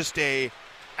 Just a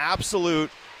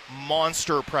absolute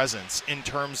monster presence in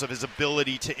terms of his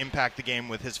ability to impact the game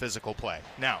with his physical play.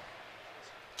 Now,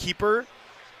 Keeper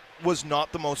was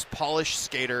not the most polished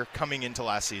skater coming into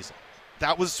last season.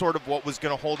 That was sort of what was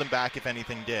going to hold him back if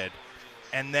anything did.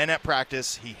 And then at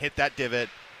practice, he hit that divot,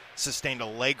 sustained a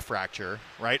leg fracture,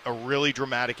 right? A really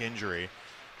dramatic injury.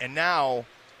 And now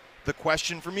the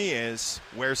question for me is,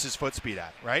 where's his foot speed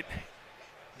at, right?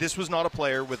 This was not a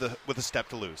player with a step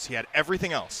to lose. He had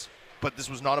everything else, but this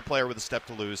was not a player with a step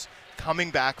to lose. Coming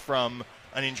back from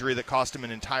an injury that cost him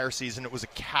an entire season, it was a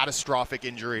catastrophic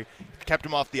injury. It kept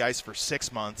him off the ice for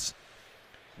 6 months.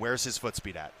 Where's his foot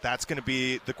speed at? That's going to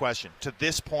be the question. To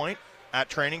this point at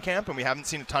training camp, and we haven't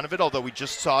seen a ton of it, although we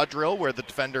just saw a drill where the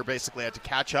defender basically had to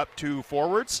catch up to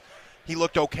forwards. He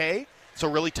looked okay. It's a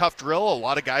really tough drill. A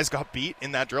lot of guys got beat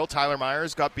in that drill. Tyler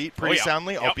Myers got beat pretty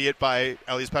soundly, albeit by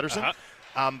Elias Pettersson.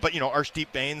 But, Arshdeep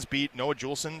Bains beat Noah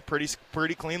Juleson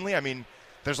pretty cleanly. I mean,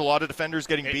 there's a lot of defenders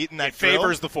getting beat in that drill. It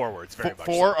favors the forwards very much.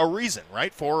 For a reason,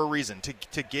 right? For a reason.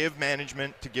 To give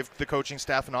management, to give the coaching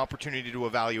staff an opportunity to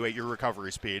evaluate your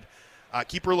recovery speed.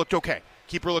 Keeper looked okay.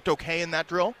 Keeper looked okay in that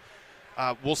drill.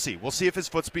 We'll see. We'll see if his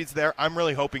foot speed's there. I'm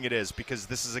really hoping it is, because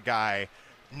this is a guy.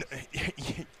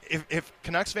 If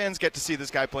Canucks fans get to see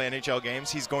this guy play NHL games,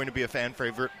 he's going to be a fan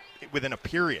favorite within a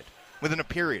period.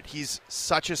 He's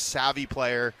such a savvy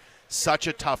player, such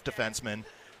a tough defenseman,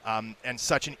 and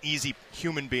such an easy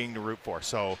human being to root for.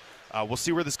 So we'll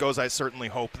see where this goes. I certainly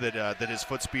hope that his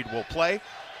foot speed will play,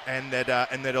 and that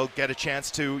he'll get a chance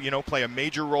to play a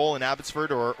major role in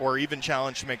Abbotsford, or even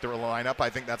challenge to make the lineup. I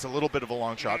think that's a little bit of a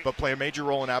long shot, but play a major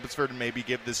role in Abbotsford and maybe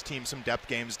give this team some depth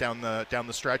games down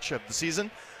the stretch of the season.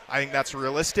 I think that's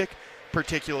realistic,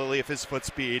 particularly if his foot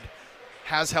speed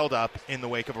has held up in the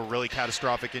wake of a really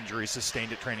catastrophic injury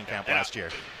sustained at training camp last year.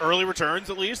 Early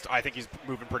returns, at least, I think he's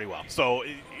moving pretty well. So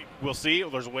we'll see.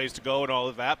 There's a ways to go and all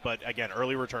of that. But, again,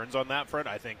 early returns on that front,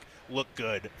 I think, look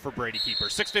good for Brady Keeper.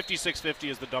 650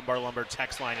 is the Dunbar Lumber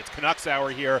text line. It's Canucks Hour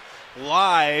here,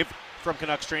 live from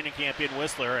Canucks training camp in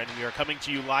Whistler. And we are coming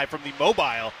to you live from the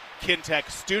mobile Kintec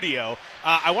studio.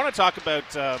 I want to talk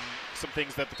about some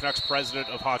things that the Canucks president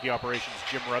of hockey operations,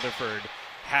 Jim Rutherford,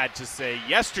 had to say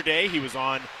yesterday. He was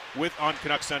on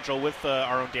Canucks Central with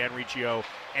our own Dan Riccio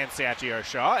and Satyar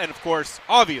Shah. And, of course,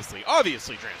 obviously,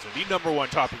 Drancer, the number one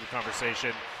topic of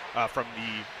conversation from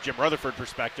the Jim Rutherford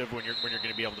perspective when you're going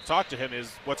to be able to talk to him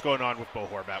is what's going on with Bo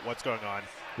Horvat, what's going on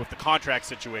with the contract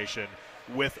situation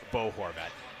with Bo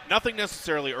Horvat. Nothing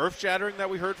necessarily earth-shattering that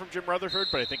we heard from Jim Rutherford,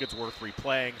 but I think it's worth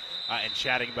replaying and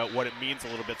chatting about what it means a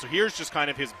little bit. So here's just kind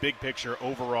of his big picture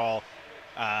overall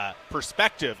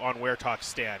perspective on where talks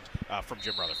stand from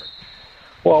Jim Rutherford.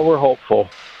 Well, we're hopeful.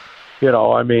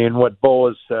 What Bo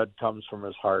has said comes from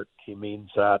his heart. He means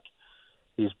that.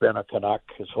 He's been a Canuck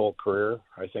his whole career.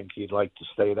 I think he'd like to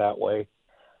stay that way.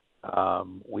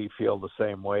 We feel the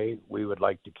same way. We would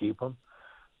like to keep him.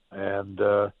 And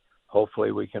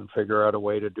hopefully we can figure out a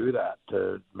way to do that,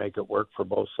 to make it work for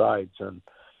both sides.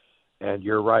 And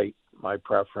you're right. My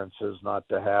preference is not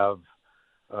to have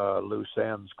loose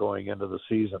ends going into the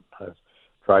season. I've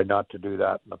tried not to do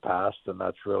that in the past, and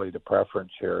that's really the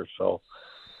preference here. So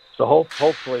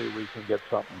hopefully we can get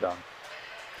something done.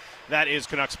 That is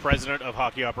Canucks president of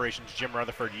hockey operations Jim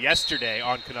Rutherford yesterday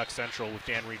on Canucks Central with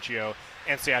Dan Riccio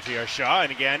and Satyar Shah.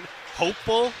 And again,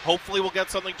 hopefully we'll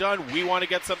get something done. We want to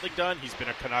get something done. He's been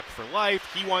a Canuck for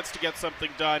life. He wants to get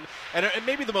something done. And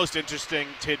maybe the most interesting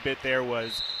tidbit there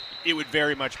was it would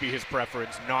very much be his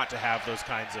preference not to have those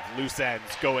kinds of loose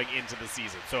ends going into the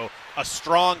season. So a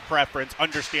strong preference,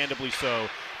 understandably so,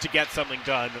 to get something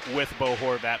done with Bo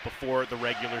Horvat before the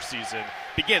regular season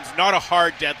begins. Not a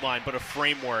hard deadline, but a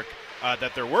framework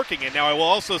that they're working in. Now, I will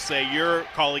also say your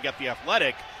colleague at The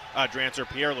Athletic, Drancer,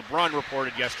 Pierre LeBrun,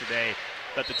 reported yesterday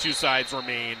that the two sides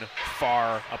remain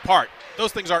far apart.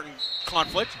 Those things aren't in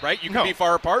conflict, right? You can be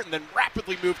far apart and then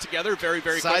rapidly move together very,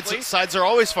 very quickly. Sides are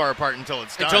always far apart until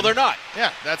it's done. Until they're not.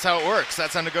 Yeah, that's how it works.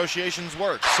 That's how negotiations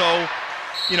work. So,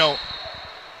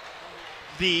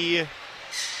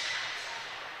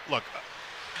 look,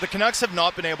 the Canucks have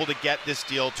not been able to get this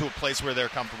deal to a place where they're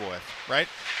comfortable with, right?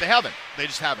 They haven't. They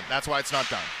just haven't. That's why it's not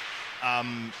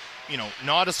done.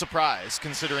 Not a surprise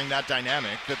considering that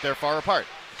dynamic that they're far apart.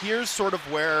 Here's sort of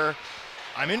where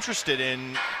I'm interested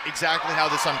in exactly how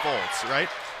this unfolds, right?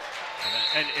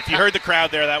 And if you heard the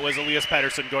crowd there, that was Elias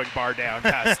Pettersson going bar down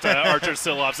past Archer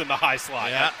Silovs in the high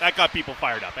slot. Yeah. That got people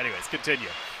fired up. Anyways, continue.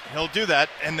 He'll do that,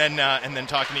 and then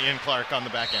talking to Ian Clark on the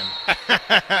back end.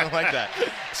 I like that.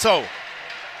 So,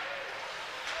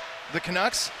 the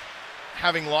Canucks,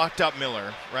 having locked up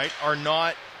Miller, right, are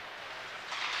not,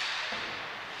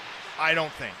 I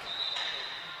don't think,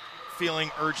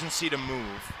 feeling urgency to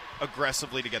move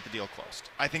aggressively to get the deal closed.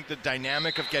 I think the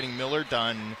dynamic of getting Miller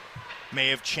done may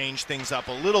have changed things up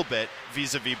a little bit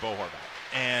vis-a-vis Bo Horvat.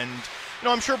 And,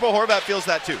 I'm sure Bo Horvat feels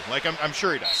that too. Like, I'm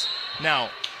sure he does. Now,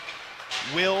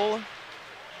 will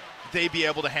they be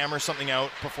able to hammer something out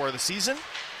before the season?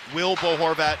 Will Bo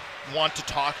Horvat want to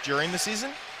talk during the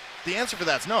season? The answer for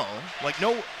that's no.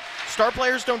 No, star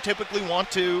players don't typically want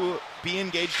to be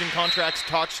engaged in contracts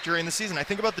talks during the season. I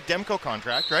think about the Demko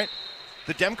contract, right?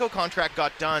 The Demko contract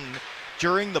got done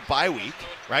during the bye week,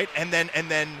 right? And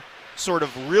then sort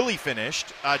of really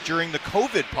finished during the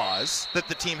COVID pause that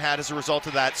the team had as a result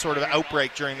of that sort of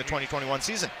outbreak during the 2021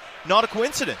 season. Not a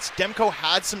coincidence. Demko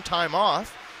had some time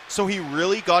off, so he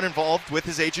really got involved with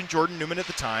his agent Jordan Newman at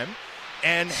the time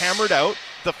and hammered out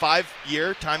the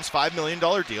 5-year times $5 million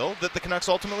deal that the Canucks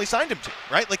ultimately signed him to,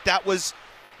 right? That was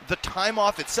the time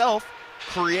off itself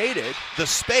created the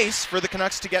space for the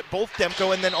Canucks to get both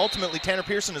Demko and then ultimately Tanner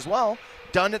Pearson as well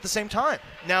done at the same time.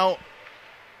 Now,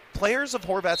 players of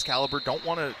Horvat's caliber don't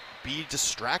want to be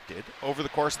distracted over the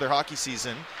course of their hockey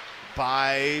season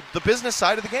by the business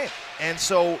side of the game. And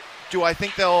so do I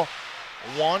think they'll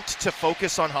want to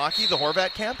focus on hockey, the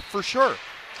Horvat camp? For sure.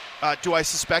 Do I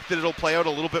suspect that it'll play out a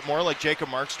little bit more like Jacob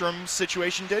Markstrom's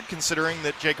situation did, considering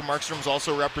that Jacob Markstrom's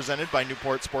also represented by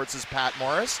Newport Sports' Pat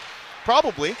Morris?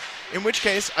 Probably, in which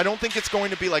case I don't think it's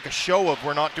going to be like a show of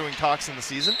we're not doing talks in the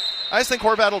season. I just think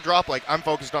Horvat will drop I'm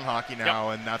focused on hockey now,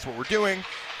 and that's what we're doing.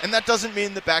 And that doesn't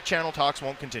mean that back channel talks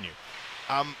won't continue.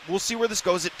 We'll see where this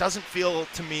goes. It doesn't feel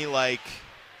to me like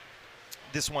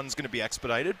this one's going to be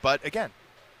expedited, but again,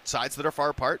 sides that are far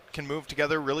apart can move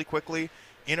together really quickly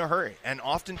in a hurry. And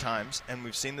oftentimes, and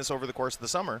we've seen this over the course of the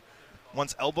summer,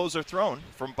 once elbows are thrown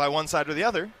by one side or the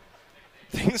other,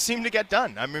 things seem to get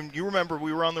done. I mean, you remember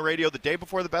we were on the radio the day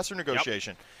before the Besser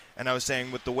negotiation, and I was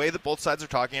saying with the way that both sides are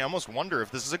talking, I almost wonder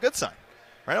if this is a good sign.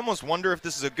 Right? I almost wonder if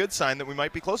this is a good sign that we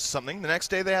might be close to something. The next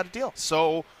day they had a deal.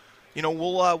 So,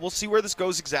 we'll see where this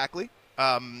goes exactly.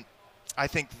 I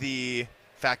think the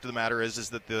fact of the matter is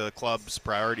that the club's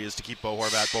priority is to keep Bo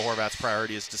Horvat. Bo Horvat's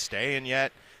priority is to stay, and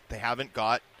yet they haven't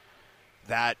got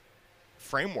that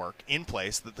framework in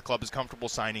place that the club is comfortable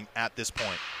signing at this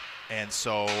point. And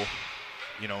so,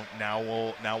 now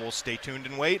we'll stay tuned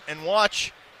and wait and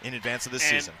watch in advance of this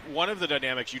season. One of the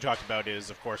dynamics you talked about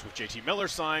is, of course, with JT Miller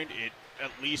signed, it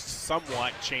at least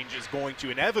somewhat going to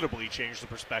inevitably change the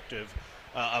perspective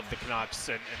of the Canucks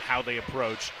and how they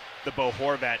approach the Bo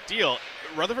Horvat deal.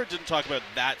 Rutherford didn't talk about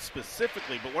that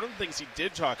specifically, but one of the things he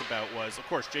did talk about was, of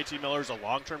course, JT Miller is a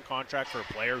long-term contract for a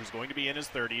player who's going to be in his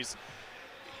 30s.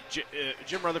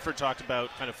 Jim Rutherford talked about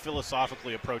kind of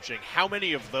philosophically approaching how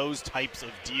many of those types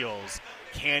of deals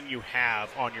can you have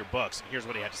on your books. And here's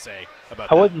what he had to say about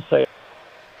that. I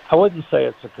wouldn't say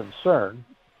it's a concern,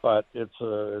 but it's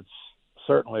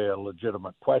certainly a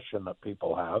legitimate question that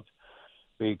people have,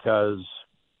 because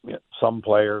some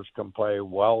players can play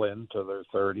well into their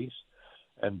 30s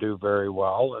and do very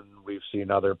well, and we've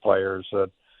seen other players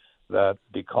that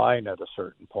decline at a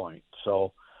certain point.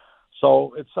 So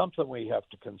it's something we have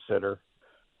to consider.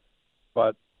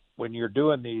 But when you're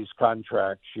doing these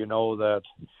contracts, that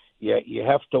you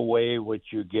have to weigh what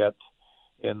you get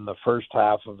in the first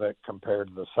half of it compared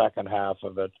to the second half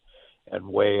of it, and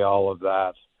weigh all of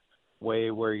that, weigh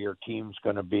where your team's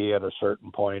going to be at a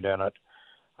certain point in it.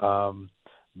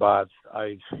 But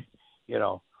I,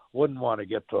 wouldn't want to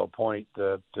get to a point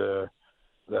that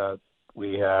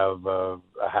we have a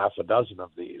half a dozen of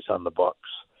these on the books.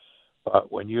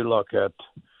 But when you look at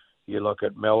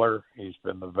Miller, he's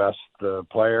been the best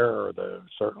player, or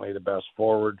certainly the best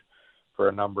forward for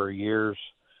a number of years.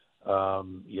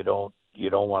 You don't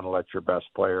want to let your best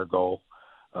player go.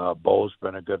 Bo's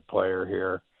been a good player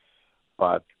here,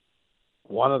 but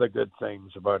one of the good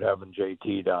things about having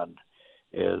JT done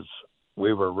is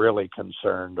we were really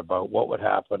concerned about what would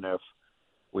happen if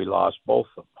we lost both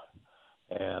of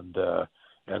them.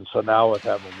 And so now with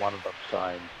having one of them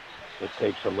signed, it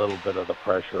takes a little bit of the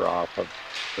pressure off of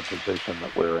the position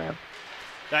that we're in.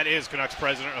 That is Canucks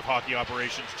President of Hockey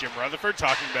Operations, Jim Rutherford,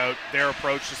 talking about their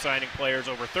approach to signing players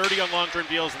over 30 on long-term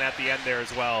deals, and at the end there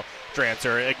as well,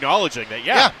 Drancer acknowledging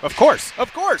that, of course.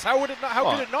 How would it not?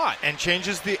 How could it not? And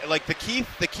changes the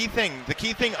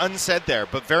key thing unsaid there,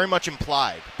 but very much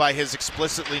implied by his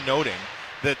explicitly noting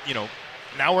that,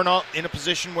 now we're not in a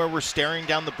position where we're staring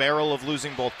down the barrel of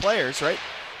losing both players, right?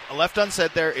 Left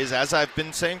unsaid there is, as I've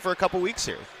been saying for a couple weeks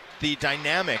here, the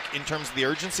dynamic in terms of the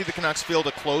urgency the Canucks feel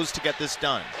to close to get this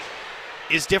done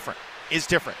is different.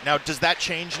 Now, does that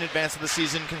change in advance of the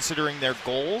season, considering their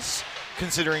goals,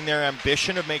 considering their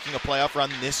ambition of making a playoff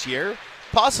run this year?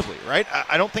 Possibly, right?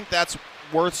 I don't think that's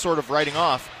worth sort of writing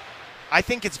off. I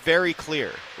think it's very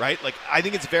clear, right? Like, I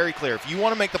think it's very clear. If you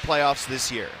want to make the playoffs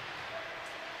this year,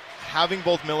 having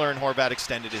both Miller and Horvat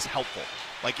extended is helpful.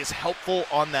 Like, it's helpful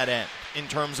on that end in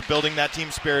terms of building that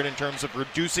team spirit, in terms of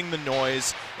reducing the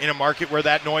noise in a market where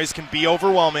that noise can be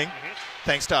overwhelming,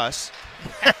 thanks to us.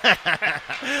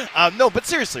 No, but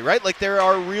seriously, right? Like, there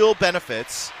are real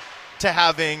benefits to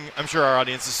having, I'm sure our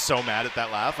audience is so mad at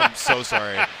that laugh. I'm so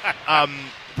sorry.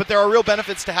 But there are real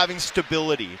benefits to having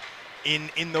stability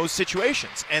in those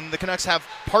situations. And the Canucks have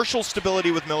partial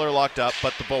stability with Miller locked up,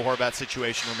 but the Bo Horvat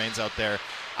situation remains out there.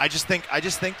 I just think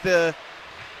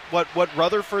what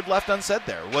Rutherford left unsaid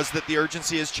there was that the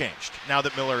urgency has changed now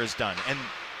that Miller is done. And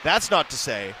that's not to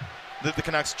say that the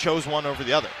Canucks chose one over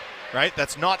the other, right?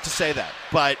 That's not to say that.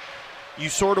 But you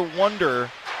sort of wonder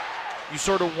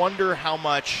how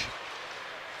much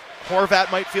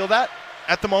Horvat might feel that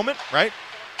at the moment, right?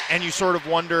 And you sort of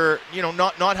wonder,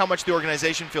 not how much the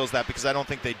organization feels that, because I don't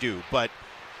think they do, but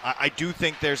I do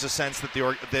think there's a sense that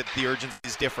the urgency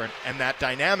is different, and that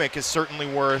dynamic is certainly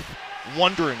worth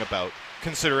wondering about,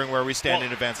 considering where we stand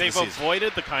in advance of the season. They've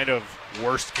avoided the kind of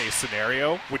worst-case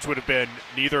scenario, which would have been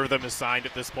neither of them is signed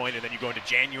at this point, and then you go into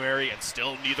January, and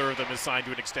still neither of them is signed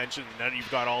to an extension, and then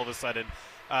you've got all of a sudden,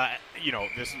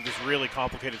 this really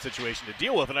complicated situation to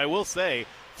deal with. And I will say,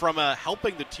 from a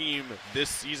helping the team this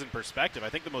season perspective, I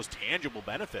think the most tangible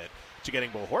benefit to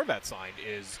getting Bo Horvat signed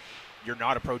is you're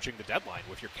not approaching the deadline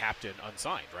with your captain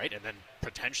unsigned, right? And then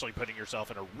potentially putting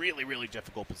yourself in a really, really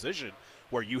difficult position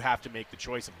where you have to make the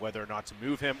choice of whether or not to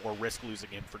move him or risk losing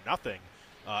him for nothing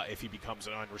if he becomes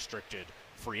an unrestricted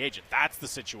free agent. That's the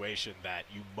situation that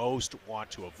you most want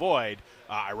to avoid.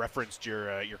 I referenced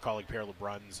your colleague Pierre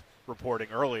Lebrun's reporting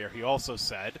earlier. He also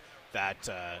said that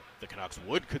the Canucks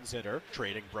would consider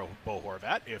trading Bo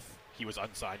Horvat if he was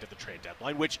unsigned at the trade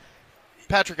deadline, which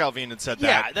Patrick Allvin had said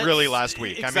that really last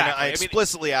week. Exactly. I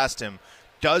explicitly asked him,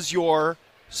 does your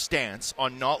stance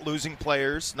on not losing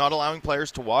players, not allowing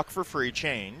players to walk for free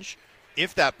change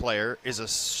if that player is a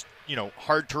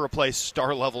hard-to-replace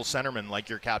star-level centerman like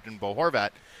your captain Bo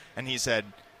Horvat? And he said,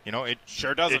 it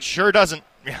sure doesn't. It sure doesn't.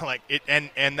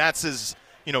 And that's as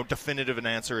definitive an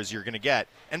answer as you're going to get.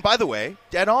 And by the way,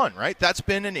 dead on, right? That's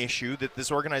been an issue that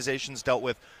this organization's dealt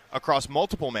with across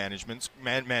multiple management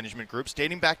groups,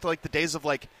 dating back to the days of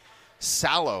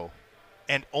Salo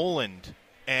and Oland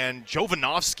and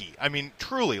Jovanovski. I mean,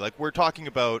 truly, we're talking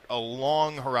about a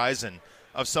long horizon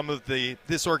of some of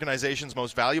this organization's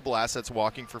most valuable assets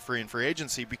walking for free in free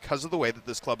agency because of the way that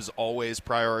this club has always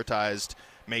prioritized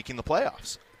making the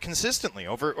playoffs consistently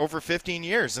over 15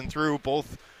 years and through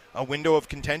both a window of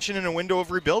contention and a window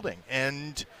of rebuilding.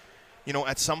 And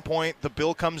at some point the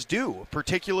bill comes due,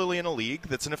 particularly in a league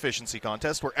that's an efficiency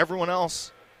contest where everyone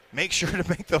else makes sure to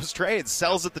make those trades,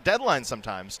 sells at the deadline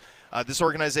sometimes. This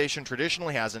organization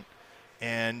traditionally hasn't.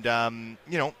 And,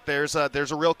 there's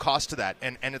a real cost to that.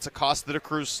 And it's a cost that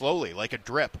accrues slowly, like a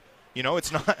drip.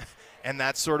 It's not. And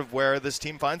that's sort of where this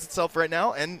team finds itself right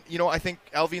now. And, I think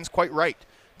Allvin's quite right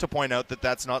to point out that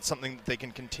that's not something that they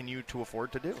can continue to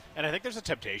afford to do. And I think there's a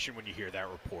temptation when you hear that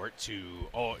report to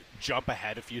jump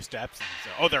ahead a few steps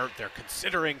and say, they're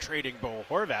considering trading Bo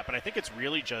Horvat. But I think it's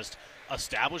really just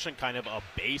establishing kind of a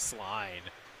baseline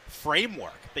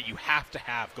framework that you have to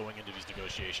have going into these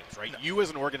negotiations, right? You as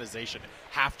an organization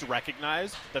have to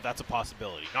recognize that that's a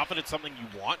possibility. Not that it's something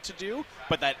you want to do,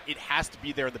 but that it has to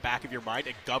be there in the back of your mind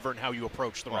and govern how you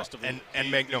approach the rest of the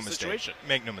situation.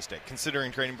 Make no mistake.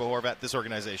 Considering trading Bo Horvat, this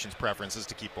organization's preference is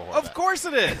to keep Bo Horvat. Of course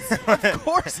it is. Of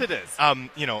course it is. And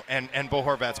Bo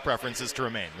Horvat's preference is to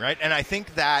remain, right? And I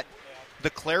think that the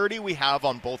clarity we have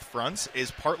on both fronts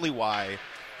is partly why,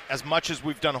 as much as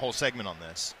we've done a whole segment on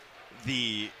this,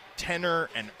 the tenor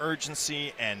and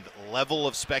urgency and level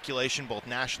of speculation both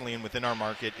nationally and within our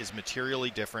market is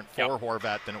materially different for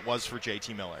Horvat than it was for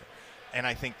JT Miller. And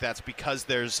I think that's because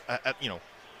there's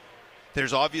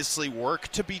obviously work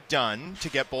to be done to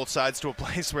get both sides to a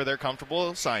place where they're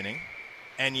comfortable signing.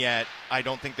 And yet I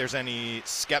don't think there's any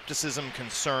skepticism,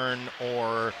 concern,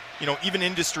 or even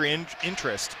industry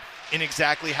interest in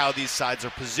exactly how these sides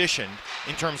are positioned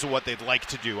in terms of what they'd like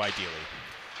to do ideally.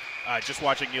 Just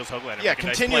watching Niels Höglander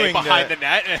continuing nice play behind the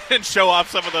net and show off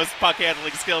some of those puck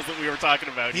handling skills that we were talking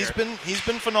about. He's been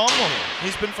phenomenal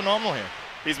here.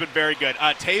 He's been very good.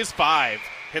 Taze5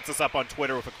 hits us up on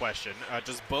Twitter with a question.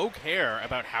 Does Bo care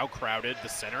about how crowded the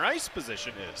center ice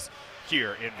position is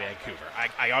here in Vancouver?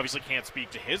 I obviously can't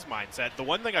speak to his mindset. The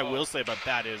one thing I will say about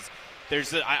that is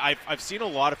I've seen a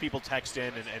lot of people text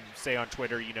in and say on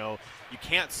Twitter, you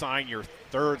can't sign your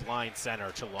third line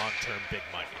center to long-term big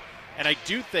money. And I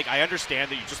do think, I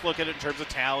understand that you just look at it in terms of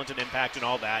talent and impact and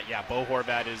all that. Yeah, Bo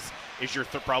Horvat is your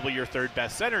probably your third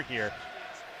best center here.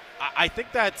 I think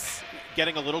that's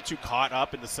getting a little too caught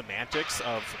up in the semantics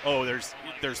of,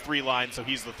 there's 3 lines, so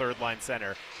he's the third line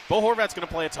center. Bo Horvat's going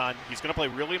to play a ton. He's going to play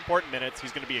really important minutes.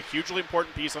 He's going to be a hugely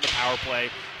important piece on the power play.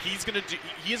 He is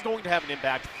going to have an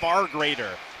impact far greater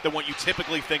than what you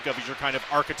typically think of as your kind of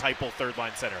archetypal third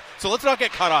line center. So let's not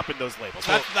get caught up in those labels.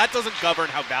 That doesn't govern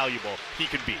how valuable he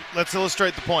can be. Let's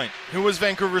illustrate the point. Who was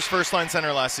Vancouver's first line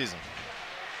center last season?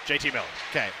 JT Miller.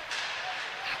 Okay.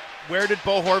 Where did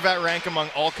Bo Horvat rank among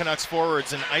all Canucks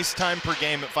forwards in ice time per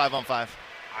game at 5-on-5?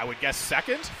 I would guess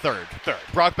second? Third. Third.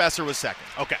 Brock Besser was second.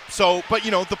 Okay. So, but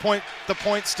the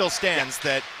point still stands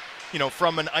that,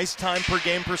 from an ice time per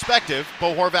game perspective,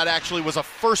 Bo Horvat actually was a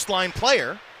first line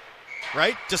player,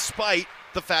 right? Despite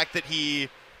the fact that he,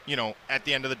 at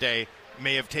the end of the day,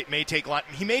 may take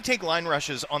line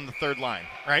rushes on the third line,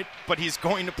 right? But he's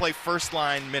going to play first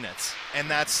line minutes, and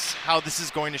that's how this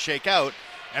is going to shake out.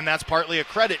 And that's partly a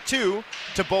credit, too,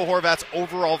 to Bo Horvat's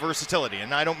overall versatility.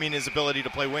 And I don't mean his ability to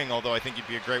play wing, although I think he'd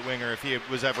be a great winger if he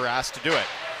was ever asked to do it.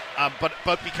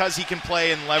 But because he can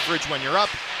play and leverage when you're up,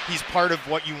 he's part of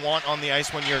what you want on the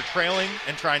ice when you're trailing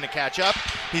and trying to catch up.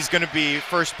 He's going to be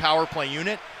first power play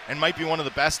unit and might be one of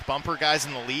the best bumper guys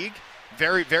in the league.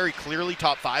 Very, very clearly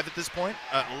top 5 at this point.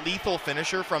 Lethal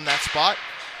finisher from that spot.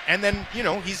 And then,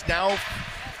 he's now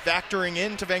factoring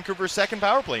into Vancouver's second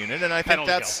power play unit, and I think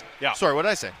that's... Yeah. Sorry, what did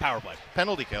I say? Power play.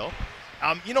 Penalty kill.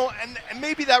 And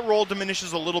maybe that role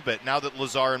diminishes a little bit now that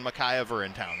Lazar and Mikheyev are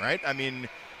in town, right? I mean,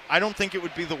 I don't think it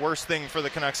would be the worst thing for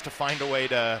the Canucks to find a way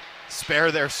to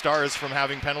spare their stars from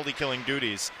having penalty-killing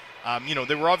duties.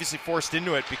 They were obviously forced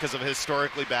into it because of a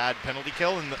historically bad penalty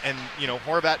kill, and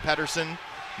Horvat, Pettersson,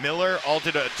 Miller all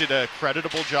did a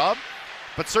creditable job.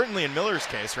 But certainly in Miller's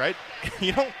case, right,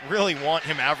 you don't really want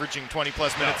him averaging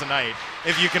 20-plus minutes a night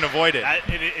if you can avoid it.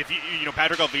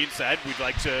 Patrick Allvin said we'd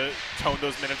like to tone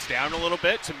those minutes down a little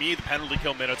bit. To me, the penalty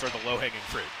kill minutes are the low-hanging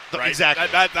fruit. Right? Exactly.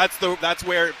 That's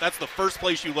the first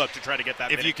place you look to try to get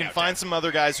that. If you can find some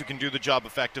other guys who can do the job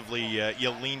effectively, you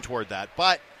lean toward that.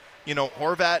 But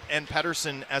Horvat and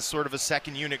Pettersson as sort of a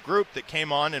second unit group that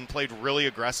came on and played really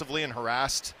aggressively and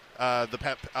harassed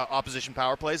the opposition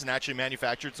power plays and actually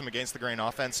manufactured some against the grain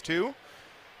offense too.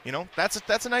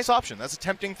 That's a nice option. That's a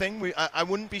tempting thing. I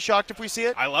wouldn't be shocked if we see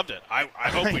it. I loved it. I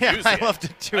hope we do see it. I loved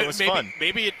it too. It was fun.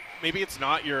 Maybe it's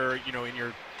not your in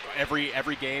your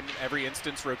every game, every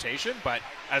instance rotation, but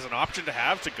as an option to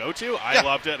have to go to, I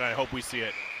loved it, and I hope we see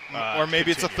it. Or maybe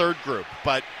it's a third group.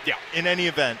 But yeah, in any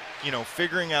event,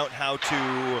 figuring out how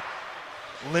to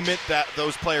limit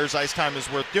those players' ice time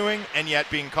is worth doing, and yet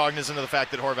being cognizant of the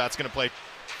fact that Horvat's going to play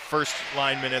first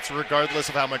line minutes regardless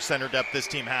of how much center depth this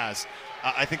team has.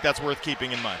 I think that's worth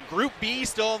keeping in mind. Group B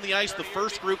still on the ice, the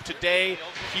first group today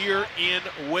here in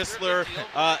Whistler.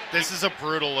 This is a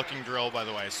brutal-looking drill, by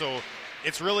the way. So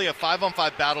it's really a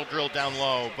 5-on-5 battle drill down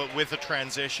low, but with a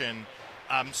transition.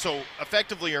 So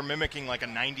effectively you're mimicking like a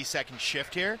 90-second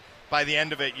shift here. By the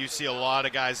end of it, you see a lot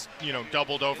of guys,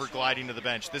 doubled over, gliding to the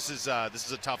bench. This is a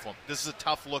tough one. This is a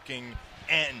tough-looking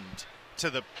end to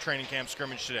the training camp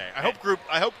scrimmage today. I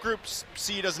hope Group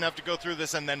C doesn't have to go through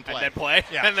this and then play.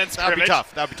 Yeah, and then scrimmage.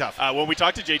 That'd be tough. When we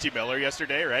talked to JT Miller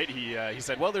yesterday, right? He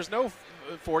said, well, there's no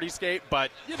 40 skate,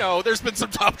 but there's been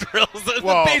some tough drills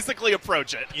that basically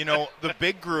approach it. The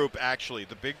big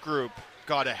group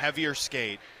got a heavier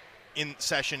skate in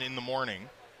session in the morning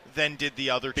than did the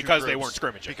other two because groups. They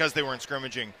weren't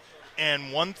scrimmaging.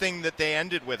 And one thing that they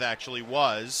ended with actually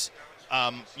was,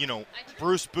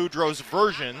 Bruce Boudreau's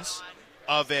versions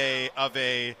of a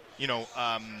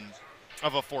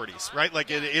 40s, right?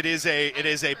 Like it is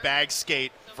a bag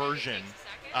skate version,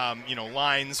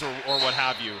 lines or what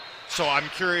have you. So I'm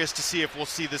curious to see if we'll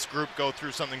see this group go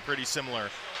through something pretty similar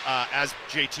as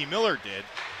JT Miller did,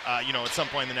 at some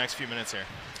point in the next few minutes here.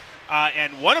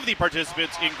 And one of the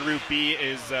participants in Group B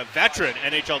is a veteran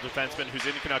NHL defenseman who's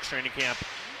in the Canucks training camp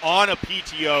on a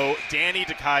PTO, Danny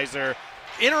DeKeyser.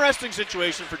 Interesting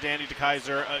situation for Danny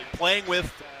DeKeyser, playing with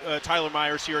Tyler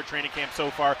Myers here at training camp so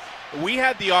far. We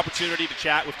had the opportunity to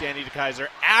chat with Danny DeKeyser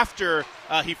after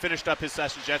he finished up his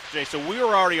sessions yesterday, so we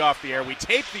were already off the air. We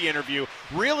taped the interview.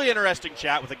 Really interesting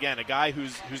chat with, again, a guy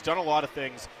who's done a lot of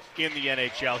things in the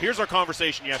NHL. Here's our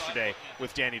conversation yesterday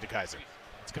with Danny DeKeyser.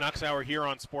 It's Canucks Hour here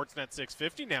on Sportsnet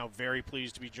 650. Now very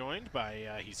pleased to be joined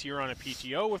by, he's here on a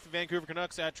PTO with the Vancouver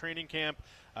Canucks at training camp.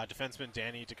 defenseman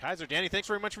Danny DeKeyser. Danny, thanks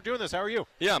very much for doing this. How are you?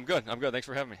 Yeah, I'm good. Thanks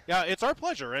for having me. Yeah, it's our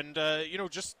pleasure. And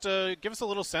just give us a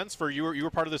little sense for you were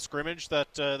part of the scrimmage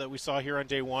that we saw here on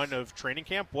day one of training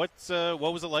camp. What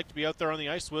was it like to be out there on the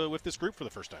ice with this group for the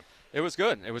first time? It was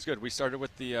good. We started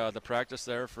with the practice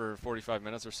there for 45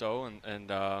 minutes or so, and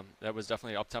that was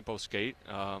definitely up tempo skate.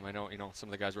 I know some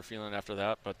of the guys were feeling it after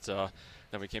that, but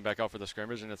then we came back out for the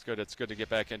scrimmage, and it's good. It's good to get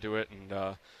back into it and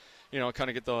kind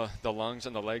of get the lungs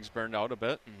and the legs burned out a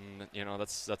bit, and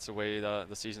that's the way the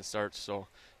season starts. So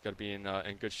got to be in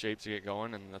good shape to get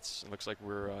going, and it looks like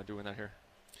we're doing that here.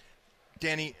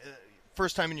 Danny,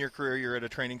 first time in your career you're at a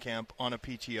training camp on a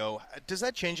PTO. Does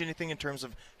that change anything in terms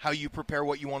of how you prepare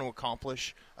what you want to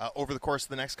accomplish over the course of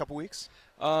the next couple weeks?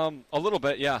 A little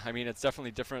bit, yeah. I mean, it's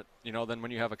definitely different, than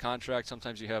when you have a contract.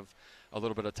 Sometimes you have a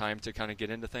little bit of time to kind of get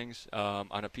into things. On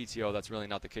a PTO, that's really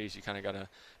not the case. You kind of got to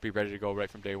be ready to go right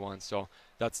from day one. So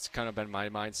that's kind of been my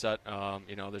mindset.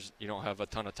 You don't have a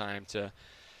ton of time to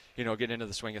get into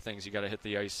the swing of things. You got to hit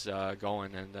the ice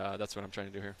going, and that's what I'm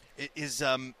trying to do here. Is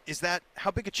that,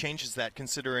 how big a change is that,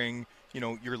 considering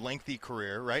your lengthy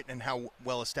career, right, and how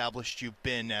well established you've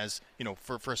been as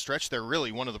for a stretch there,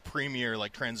 really one of the premier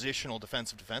transitional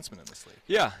defensive defensemen in this league?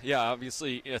 Yeah.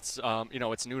 Obviously, it's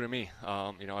it's new to me.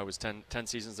 I was 10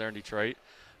 seasons there in Detroit.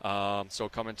 So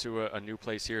coming to a new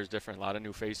place here is different. A lot of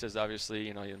new faces, obviously.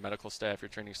 Your medical staff, your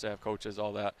training staff, coaches,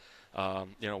 all that.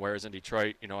 Whereas in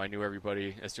Detroit, I knew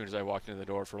everybody as soon as I walked into the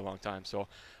door for a long time. So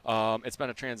it's been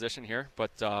a transition here,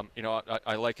 but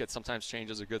I like it. Sometimes change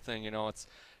is a good thing.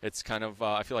 It's kind of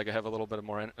I feel like I have a little bit of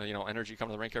more energy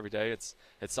coming to the rink every day. It's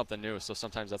something new, so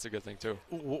sometimes that's a good thing too.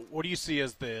 What do you see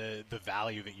as the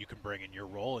value that you can bring in your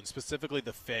role, and specifically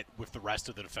the fit with the rest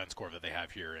of the defense corps that they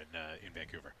have here in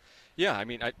Vancouver? Yeah, I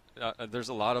mean, there's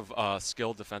a lot of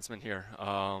skilled defensemen here.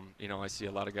 I see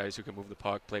a lot of guys who can move the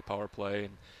puck, play power play,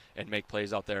 and make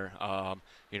plays out there.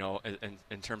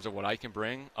 In terms of what I can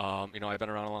bring, I've been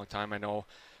around a long time. I know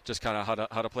just kind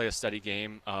of how to play a steady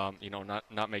game,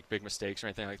 not make big mistakes or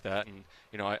anything like that.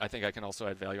 And I think I can also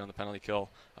add value on the penalty kill.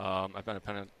 I've been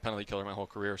a penalty killer my whole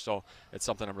career, so it's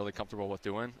something I'm really comfortable with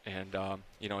doing. And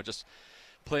just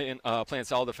playing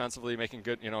solid defensively, making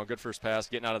good good first pass,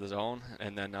 getting out of the zone,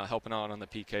 and then helping out on the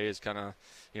PK is kind of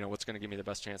what's going to give me the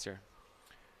best chance here.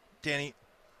 Danny,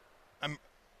 I'm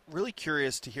really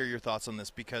curious to hear your thoughts on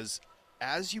this, because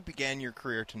as you began your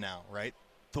career to now, right,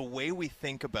 the way we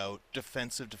think about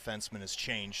defensive defensemen has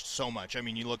changed so much. I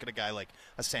mean, you look at a guy like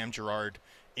a Sam Girard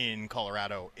in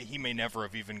Colorado. He may never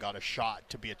have even got a shot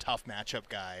to be a tough matchup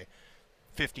guy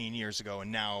 15 years ago,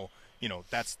 and now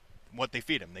that's what they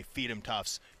feed him. They feed him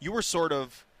toughs. You were sort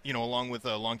of, along with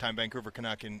a longtime Vancouver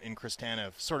Canuck in Chris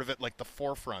Tanev, sort of at the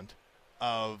forefront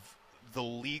of the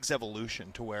league's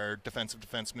evolution to where defensive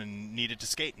defensemen needed to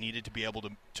skate, needed to be able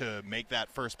to make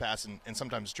that first pass and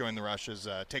sometimes join the rushes,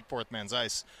 take fourth man's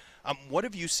ice. What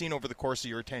have you seen over the course of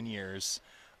your 10 years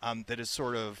that has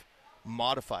sort of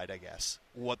modified, I guess,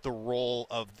 what the role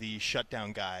of the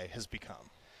shutdown guy has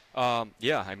become?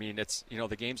 Yeah, I mean, it's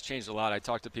the game's changed a lot. I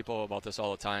talk to people about this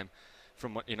all the time.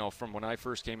 From when I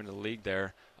first came into the league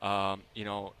there,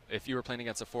 if you were playing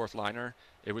against a fourth liner,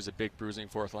 it was a big bruising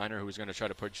fourth liner who was going to try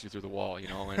to push you through the wall,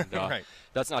 and right.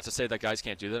 That's not to say that guys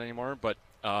can't do that anymore, but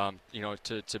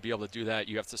to be able to do that,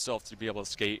 you have to still have to be able to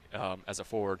skate as a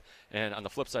forward. And on the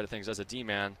flip side of things, as a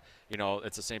D-man,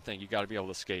 it's the same thing. You got to be able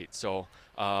to skate. So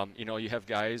you have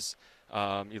guys.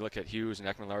 You look at Hughes and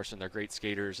Ekman Larsson; they're great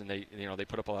skaters, and they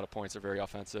put up a lot of points. They're very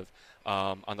offensive.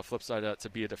 On the flip side, to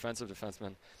be a defensive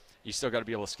defenseman, you still got to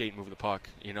be able to skate and move the puck.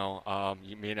 You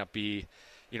may not be,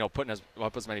 putting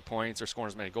up as many points or scoring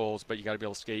as many goals, but you got to be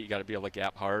able to skate. You got to be able to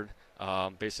gap hard,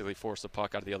 basically force the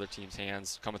puck out of the other team's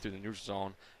hands, coming through the neutral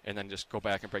zone, and then just go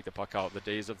back and break the puck out. The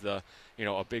days of a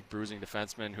big bruising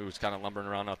defenseman who's kind of lumbering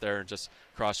around out there and just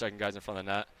cross-checking guys in front of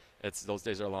the net, those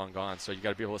days are long gone. So you got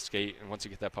to be able to skate, and once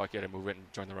you get that puck, you got to move it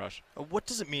and join the rush. What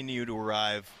does it mean to you to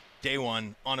arrive day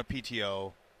one on a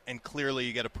PTO? And clearly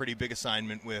you get a pretty big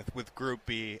assignment with Group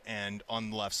B, and on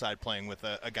the left side playing with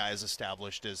a guy as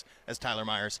established as Tyler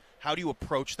Myers. How do you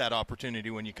approach that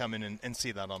opportunity when you come in and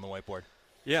see that on the whiteboard?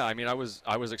 Yeah, I mean, I was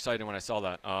excited when I saw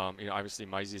that. Obviously,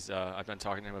 Mizey's, I've been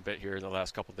talking to him a bit here the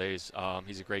last couple of days.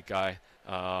 He's a great guy.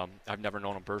 I've never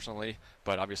known him personally,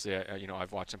 but obviously,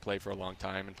 I've watched him play for a long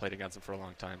time and played against him for a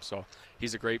long time. So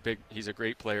he's a great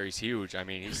player. He's huge. I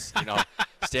mean, he's,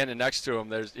 standing next to him,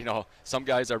 there's, some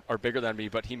guys are bigger than me,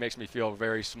 but he makes me feel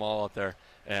very small out there.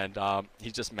 And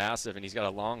he's just massive, and he's got a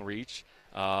long reach.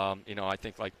 I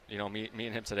think me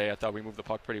and him today, I thought we moved the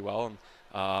puck pretty well,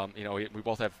 and we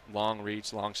both have long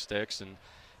reach, long sticks, and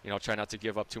try not to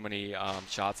give up too many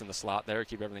shots in the slot there,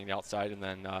 keep everything outside, and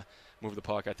then move the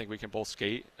puck. I think we can both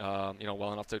skate, well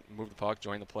enough to move the puck,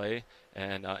 join the play,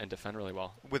 and defend really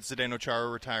well. With Zdeno Chara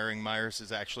retiring, Myers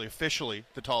is actually officially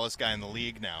the tallest guy in the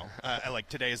league now.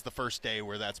 Today is the first day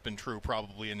where that's been true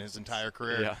probably in his entire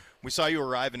career. Yeah. We saw you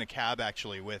arrive in a cab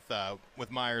actually with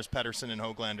Myers, Pettersson, and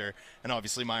Höglander, and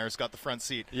obviously Myers got the front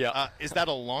seat. Yeah. Is that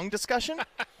a long discussion?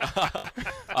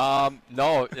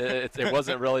 No, it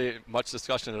wasn't really much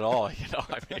discussion at all.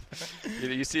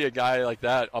 You see a guy like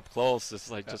that up close,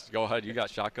 it's like, just go ahead, you got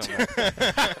shotgun.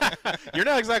 You're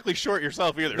not exactly short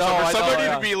yourself either. No, so for I know, somebody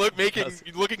yeah. to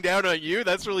be looking down on you,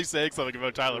 that's really saying something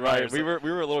about Tyler Right, Myers. we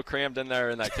were a little crammed in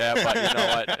there in that cab, but you know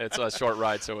what? It's a short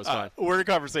ride, so it was fine. We're in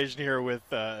conversation here with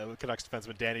Canucks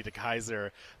defenseman Danny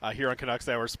DeKeyser here on Canucks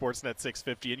Hour Sportsnet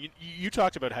 650, and you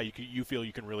talked about how you feel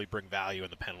you can really bring value in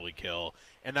the penalty kill,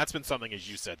 and that's been something, as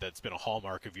you said, that's been a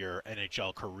hallmark of your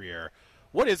NHL career.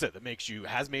 What is it that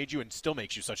has made you and still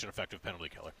makes you such an effective penalty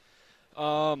killer?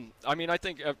 I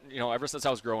think ever since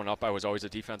I was growing up, I was always a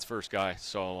defense first guy.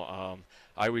 So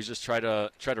I always just try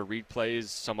to read plays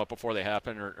somewhat before they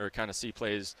happen, or kind of see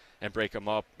plays and break them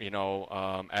up,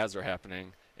 as they're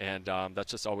happening. And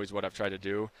that's just always what I've tried to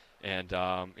do. And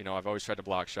I've always tried to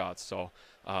block shots. So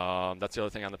that's the other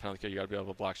thing on the penalty kill. You got to be able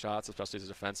to block shots, especially as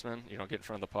a defenseman. Get in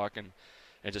front of the puck and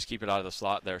just keep it out of the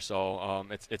slot there. So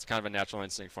it's kind of a natural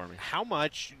instinct for me. How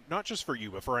much, not just for you,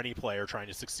 but for any player trying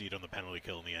to succeed on the penalty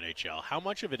kill in the NHL, how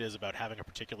much of it is about having a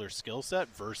particular skill set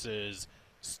versus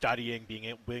studying,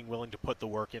 being willing to put the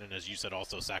work in, and as you said,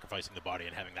 also sacrificing the body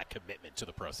and having that commitment to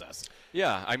the process?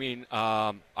 Yeah,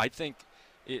 I think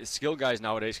skilled guys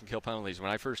nowadays can kill penalties. When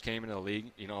I first came into the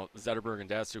league, Zetterberg and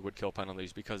Datsuk would kill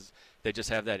penalties because they just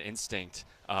have that instinct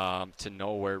to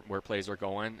know where plays are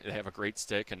going. They have a great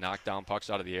stick and knock down pucks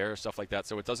out of the air, stuff like that.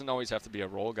 So it doesn't always have to be a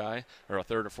roll guy or a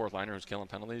third or fourth liner who's killing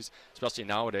penalties, especially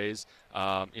nowadays.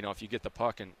 If you get the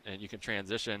puck and you can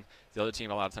transition, the other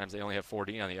team, a lot of times, they only have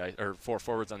 4D on the ice, or 4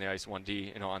 forwards on the ice,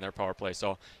 1D, on their power play.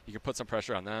 So you can put some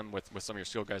pressure on them with some of your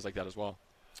skilled guys like that as well.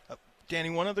 Danny,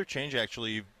 one other change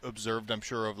actually you've observed, I'm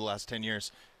sure, over the last 10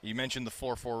 years. You mentioned the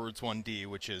 4 forwards, 1D,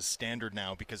 which is standard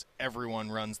now because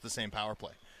everyone runs the same power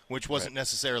play, which wasn't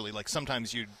necessarily, like,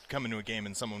 sometimes you'd come into a game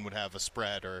and someone would have a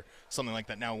spread or something like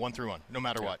that. Now 1-3-1, no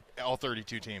matter what, all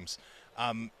 32 teams.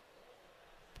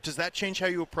 Does that change how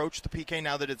you approach the PK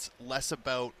now that it's less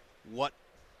about what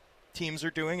teams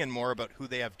are doing and more about who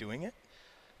they have doing it?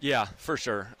 Yeah, for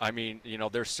sure.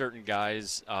 There's certain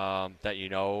guys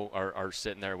that are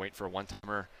sitting there waiting for a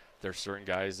one-timer. There's certain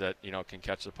guys that can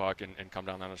catch the puck and come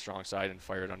down on the strong side and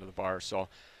fire it under the bar. So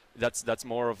that's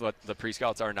more of what the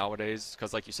pre-scouts are nowadays,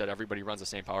 because like you said, everybody runs the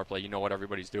same power play. You know what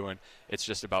everybody's doing. It's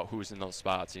just about who's in those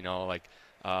spots. You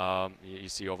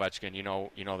see Ovechkin.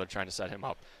 They're trying to set him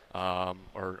up,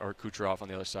 or Kucherov on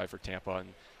the other side for Tampa,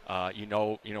 and you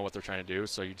know what they're trying to do.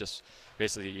 So you just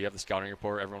basically you have the scouting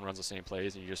report. Everyone runs the same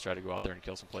plays, and you just try to go out there and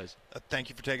kill some plays. Thank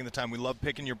you for taking the time. We love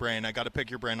picking your brain. I got to pick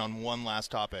your brain on one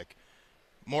last topic.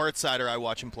 Moritz Seider, I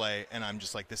watch him play, and I'm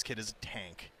just like, this kid is a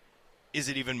tank. Is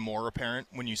it even more apparent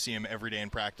when you see him every day in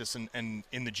practice and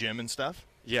in the gym and stuff?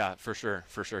 Yeah, for sure.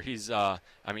 He's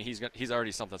he's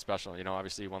already something special.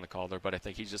 Obviously he won the Calder, but I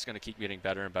think he's just going to keep getting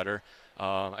better and better.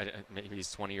 Maybe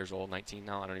he's 20 years old, 19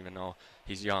 now. I don't even know.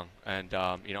 He's young, and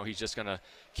he's just going to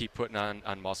keep putting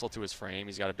on muscle to his frame.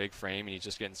 He's got a big frame, and he's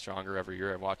just getting stronger every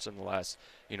year. I've watched him the last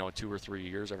 2 or 3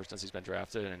 years, ever since he's been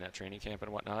drafted and at training camp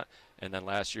and whatnot. And then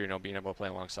last year, being able to play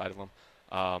alongside of him.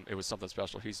 It was something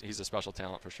special. He's a special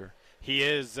talent for sure. He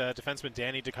is defenseman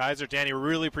Danny DeKeyser. Danny, we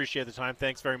really appreciate the time.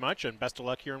 Thanks very much, and best of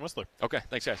luck here in Whistler. Okay,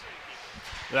 thanks, guys.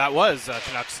 That was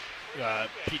Canucks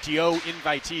PTO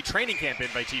invitee, training camp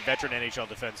invitee, veteran NHL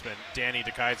defenseman Danny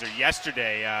DeKeyser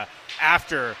yesterday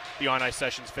after the on-ice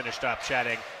sessions finished up,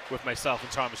 chatting with myself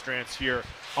and Thomas Drance here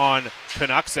on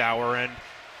Canucks Hour. And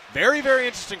very, very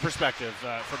interesting perspective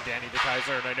from Danny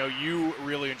DeKeyser, and I know you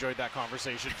really enjoyed that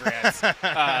conversation,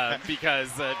 Drance, because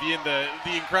being the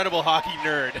incredible hockey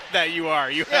nerd that you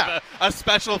are, you have a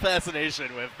special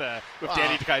fascination with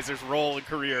Danny DeKeyser's role and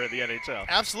career in the NHL.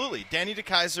 Absolutely. Danny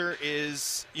DeKeyser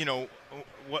is,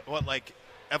 what like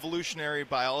evolutionary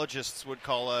biologists would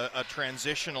call a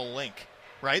transitional link,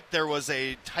 right? There was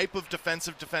a type of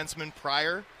defensive defenseman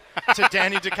prior to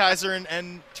Danny DeKeyser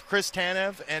and Chris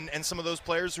Tanev and some of those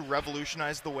players who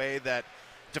revolutionized the way that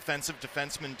defensive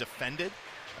defensemen defended,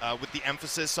 with the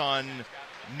emphasis on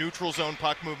neutral zone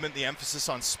puck movement, the emphasis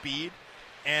on speed.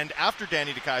 And after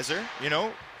Danny DeKeyser,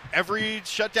 every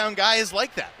shutdown guy is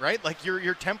like that, right? Like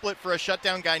your template for a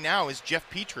shutdown guy now is Jeff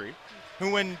Petrie,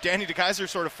 who when Danny DeKeyser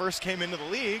sort of first came into the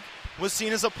league was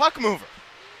seen as a puck mover,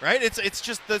 right? It's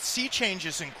just the sea change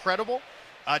is incredible.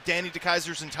 Danny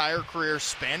DeKeyser's entire career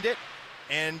spanned it,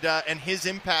 and his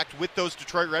impact with those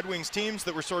Detroit Red Wings teams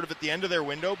that were sort of at the end of their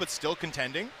window but still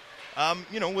contending,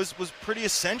 was pretty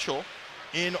essential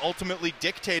in ultimately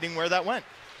dictating where that went.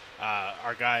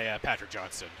 Our guy Patrick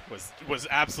Johnson was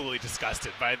absolutely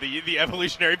disgusted by the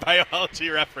evolutionary biology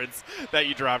reference that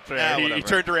you dropped there. He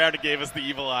turned around and gave us the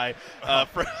evil eye.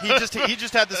 He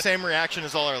just had the same reaction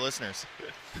as all our listeners.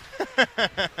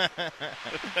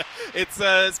 It's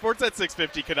Sportsnet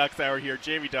 650 Canucks Hour here.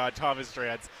 Jamie Dodd, Thomas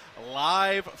Drance,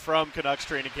 live from Canucks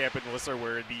training camp in Whistler,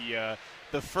 where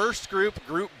the first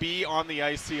group B on the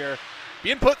ice here,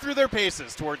 being put through their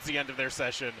paces towards the end of their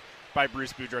session by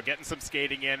Bruce Boudreau, getting some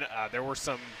skating in. There were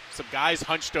some guys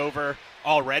hunched over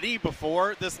already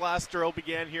before this last drill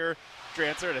began here,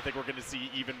 Drancer, and I think we're going to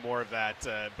see even more of that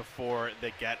before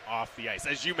they get off the ice.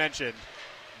 As you mentioned,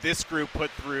 this group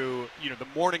the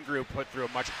morning group put through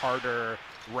a much harder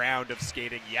round of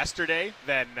skating yesterday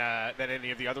than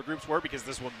any of the other groups were, because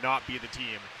this will not be the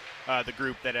team, the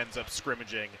group that ends up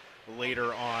scrimmaging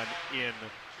later on in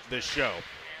the show.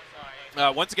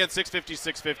 Once again,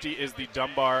 650 is the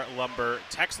Dunbar Lumber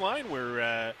text line.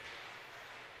 We're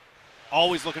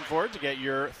always looking forward to get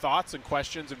your thoughts and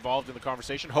questions involved in the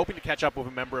conversation. Hoping to catch up with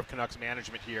a member of Canucks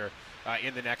management here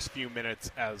in the next few minutes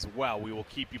as well. We will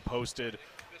keep you posted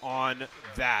on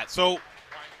that. So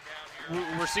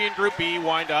we're seeing Group B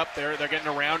wind up. They're getting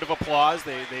a round of applause.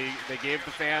 They gave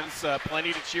the fans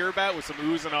plenty to cheer about with some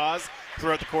oohs and ahs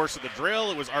throughout the course of the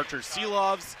drill. It was Archer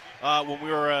Seelovs when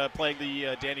we were playing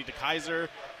the Danny DeKeyser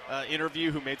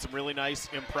interview, who made some really nice,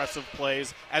 impressive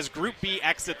plays as Group B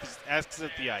exit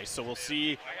the ice. So we'll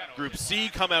see Group C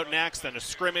come out next, then a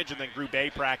scrimmage, and then Group A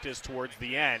practice towards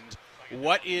the end.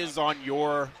 What is on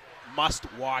your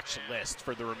must-watch list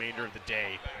for the remainder of the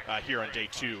day here on day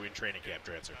 2 in training camp,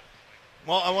 Drancer?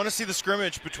 Well, I want to see the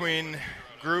scrimmage between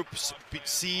Groups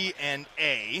C and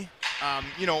A.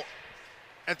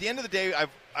 At the end of the day,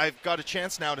 I've got a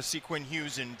chance now to see Quinn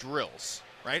Hughes in drills,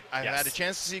 right? I've had a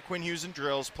chance to see Quinn Hughes in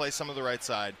drills, play some of the right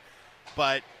side.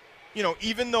 But,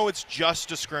 even though it's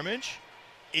just a scrimmage,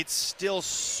 it's still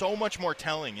so much more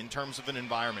telling in terms of an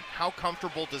environment. How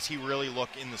comfortable does he really look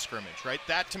in the scrimmage, right?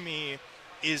 That, to me,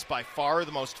 is by far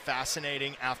the most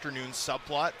fascinating afternoon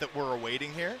subplot that we're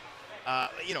awaiting here.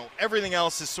 Everything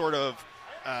else is sort of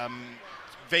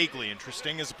vaguely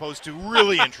interesting as opposed to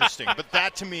really interesting. But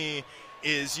that, to me,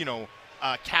 is,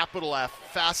 capital F,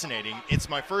 fascinating. It's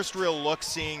my first real look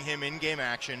seeing him in game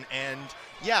action, and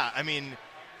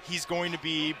he's going to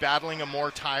be battling a more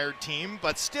tired team,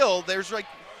 but still there's 6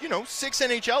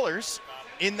 NHLers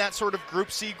in that sort of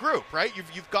Group C group, right?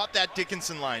 You've got that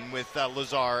Dickinson line with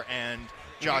Lazar and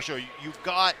Joshua. You've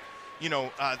got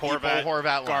Horvat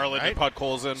line, Garland, right? and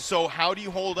Podkolzin. So how do you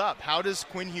hold up? How does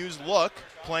Quinn Hughes look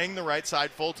playing the right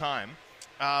side full time?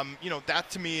 That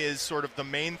to me is sort of the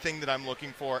main thing that I'm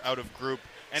looking for out of Group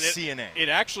C and A. It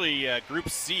actually, Group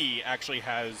C actually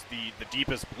has the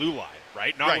deepest blue line,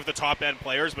 right? Not with the top end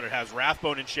players, but it has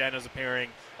Rathbone and Shen as a pairing,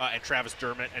 and Travis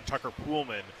Dermott and Tucker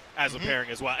Poolman as a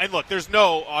pairing as well. And look, there's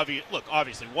no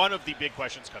obviously one of the big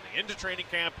questions coming into training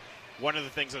camp, one of the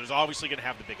things that is obviously going to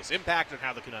have the biggest impact on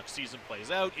how the Canucks season plays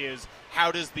out is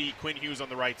how does the Quinn Hughes on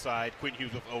the right side, Quinn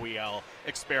Hughes with OEL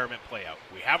experiment play out?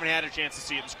 We haven't had a chance to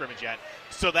see it in scrimmage yet,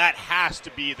 so that has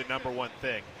to be the number one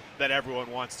thing that everyone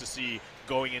wants to see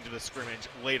going into the scrimmage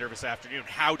later this afternoon.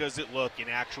 How does it look in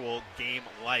actual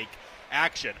game-like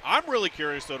action? I'm really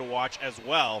curious, though, to watch as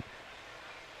well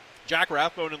Jack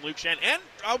Rathbone and Luke Shen, and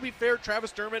I'll be fair,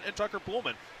 Travis Dermott and Tucker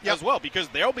Poolman as well, because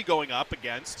they'll be going up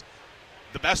against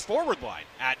the best forward line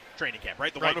at training camp,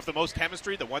 right? The one with the most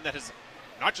chemistry, the one that has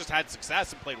not just had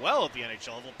success and played well at the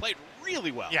NHL level, played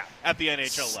really well at the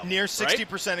NHL level. Near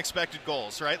 60% expected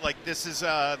goals, right? Like, this is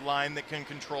a line that can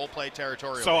control play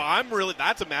territorially. So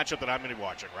that's a matchup that I'm going to be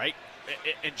watching, right?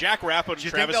 And Jack Rathbone and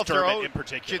Travis Dermott in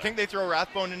particular. Do you think they throw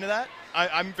Rathbone into that?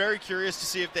 I'm very curious to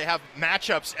see if they have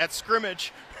matchups at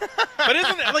scrimmage. But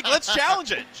isn't it, let's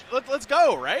challenge it. Let's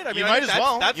go, right? I mean, you might as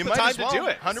well. That's you the might time as well. to do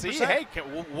it. 100%. See, hey,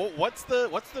 what's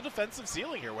the defensive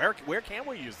ceiling here? Where can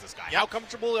we use this guy? How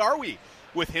comfortable are we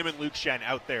with him and Luke Shen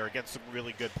out there against some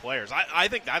really good players? I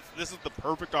think this is the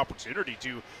perfect opportunity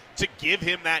to give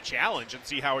him that challenge and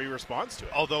see how he responds to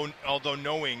it. Although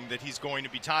knowing that he's going to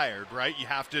be tired, right? You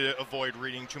have to avoid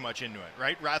reading too much into it,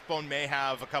 right? Rathbone may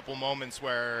have a couple moments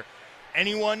where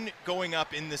anyone going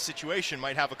up in this situation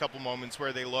might have a couple moments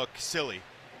where they look silly.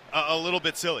 A little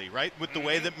bit silly, right? With the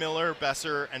way that Miller,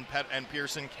 Besser, and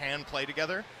Pearson can play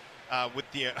together, with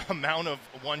the amount of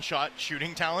one-shot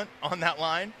shooting talent on that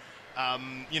line,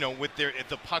 with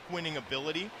the puck-winning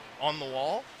ability on the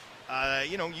wall,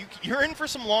 you're in for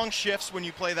some long shifts when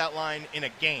you play that line in a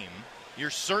game. you're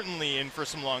certainly in for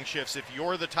some long shifts. If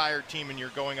you're the tired team and you're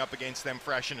going up against them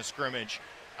fresh in a scrimmage,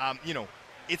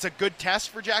 it's a good test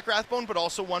for Jack Rathbone, but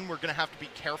also one we're going to have to be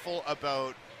careful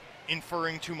about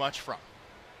inferring too much from.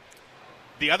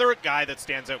 The other guy that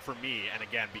stands out for me, and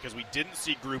again, because we didn't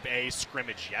see Group A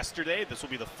scrimmage yesterday, this will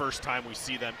be the first time we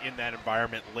see them in that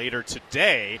environment later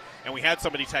today. And we had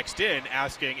somebody text in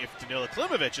asking if Danila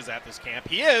Klimovich is at this camp.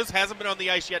 He is, hasn't been on the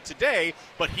ice yet today,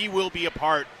 but he will be a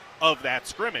part of that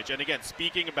scrimmage. And again,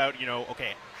 speaking about,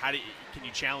 okay, can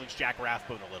you challenge Jack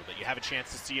Rathbone a little bit? You have a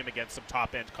chance to see him against some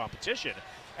top-end competition.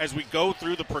 As we go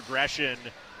through the progression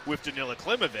with Danila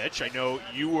Klimovich, I know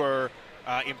you were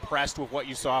impressed with what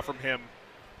you saw from him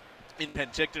in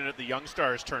Penticton at the Young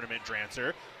Stars tournament,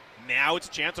 Drancer. Now it's a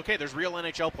chance, okay, there's real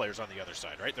NHL players on the other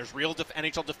side, right? There's real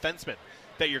NHL defensemen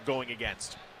that you're going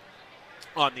against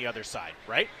on the other side,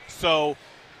 right? So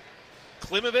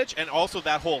Klimovich and also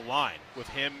that whole line with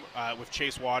him, with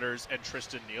Chase Waters and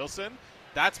Tristan Nielsen,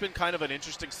 that's been kind of an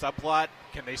interesting subplot.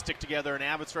 Can they stick together in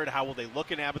Abbotsford? How will they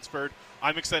look in Abbotsford?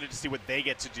 I'm excited to see what they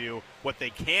get to do, what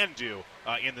they can do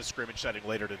in the scrimmage setting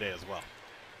later today as well.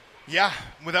 Yeah,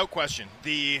 without question.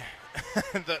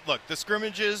 Look, the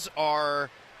scrimmages are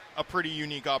a pretty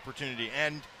unique opportunity.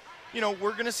 And,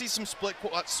 we're going to see some split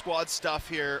squad stuff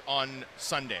here on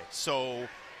Sunday. So,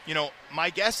 my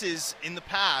guess is in the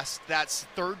past, that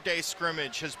third day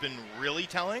scrimmage has been really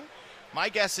telling. My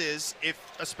guess is,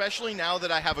 especially now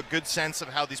that I have a good sense of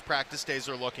how these practice days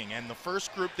are looking, and the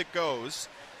first group that goes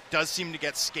does seem to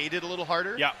get skated a little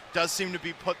harder, does seem to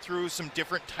be put through some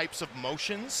different types of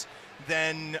motions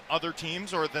than other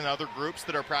teams or than other groups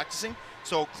that are practicing.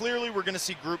 So clearly we're going to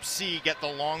see Group C get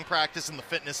the long practice and the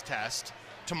fitness test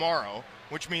tomorrow,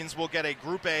 which means we'll get a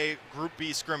Group A, Group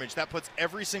B scrimmage. That puts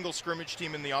every single scrimmage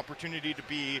team in the opportunity to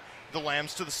be the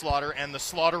lambs to the slaughter and the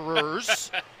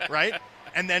slaughterers, right?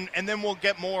 And then we'll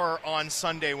get more on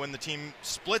Sunday when the team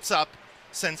splits up,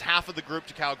 sends half of the group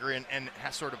to Calgary and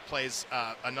sort of plays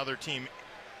another team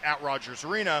at Rogers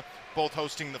Arena, both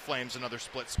hosting the Flames, another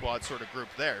split squad sort of group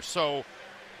there. So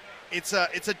it's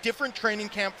a different training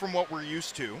camp from what we're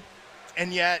used to,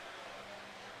 and yet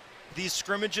these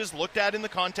scrimmages looked at in the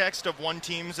context of one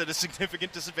team's at a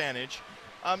significant disadvantage,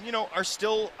 are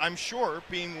still, I'm sure,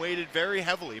 being weighted very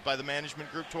heavily by the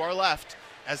management group to our left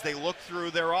as they look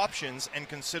through their options and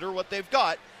consider what they've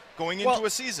got going into a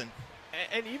season.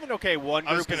 And even, one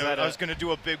group I was going to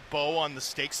do a big bow on the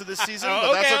stakes of this season,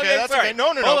 but but that's okay. That's okay.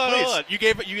 No, hold please. On.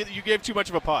 You gave too much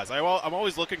of a pause. I'm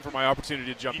always looking for my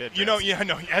opportunity to jump in. As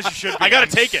you should be. I got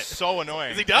to take it. So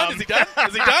annoying. Is he done? Is he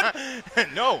done?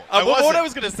 No. What I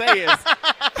was going to say is,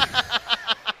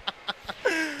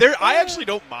 I actually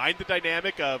don't mind the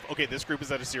dynamic of, okay, this group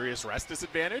is at a serious rest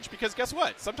disadvantage, because guess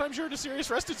what? Sometimes you're at a serious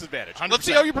rest disadvantage. 100%. Let's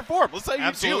see how you perform. Let's see how you do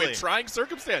Absolutely. in trying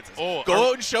circumstances. Go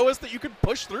out and show us that you can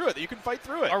push through it, that you can fight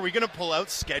through it. Are we going to pull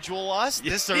out schedule loss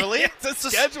this early? It's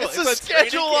a schedule. It's a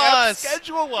schedule loss.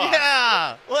 Schedule loss.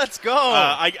 Yeah. Let's go.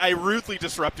 I rudely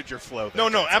disrupted your flow there.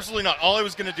 No, absolutely not. All I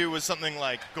was going to do was something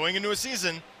like going into a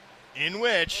season in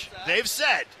which they've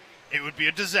said it would be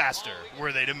a disaster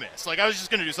were they to miss. Like, I was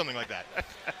just going to do something like that.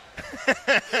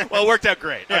 Well, it worked out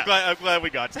great. Yeah. I'm glad we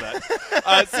got to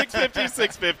that.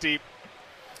 650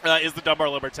 is the Dunbar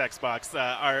Lumber text box.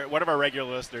 One of our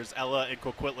regular listeners, Ella in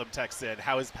Coquitlam, texts in,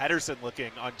 how is Pettersson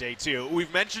looking on day 2?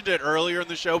 We've mentioned it earlier in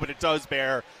the show, but it does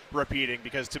bear repeating,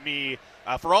 because to me,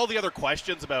 for all the other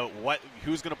questions about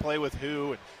who's going to play with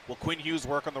who, and will Quinn Hughes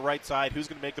work on the right side, who's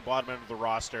going to make the bottom end of the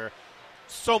roster,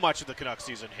 so much of the Canucks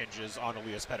season hinges on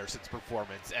Elias Pettersson's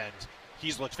performance, and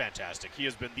he's looked fantastic. He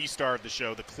has been the star of the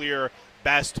show, the clear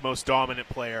best, most dominant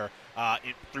player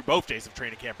through both days of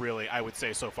training camp, really, I would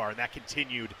say so far. And that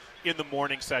continued in the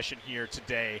morning session here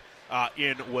today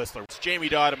in Whistler. It's Jamie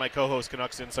Dodd and my co-host,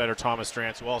 Canucks insider Thomas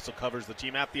Drance, who also covers the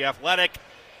team at The Athletic.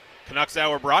 Canucks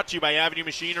Hour brought to you by Avenue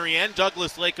Machinery and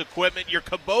Douglas Lake Equipment, your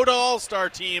Kubota All-Star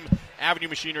team,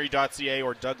 avenuemachinery.ca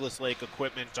or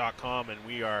douglaslakeequipment.com. And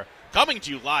we are coming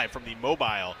to you live from the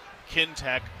mobile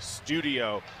Kintec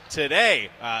studio today.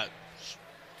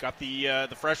 Got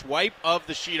the fresh wipe of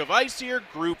the sheet of ice here.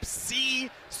 Group C,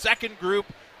 second group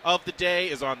of the day,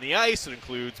 is on the ice. It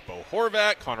includes Bo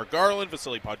Horvat, Connor Garland,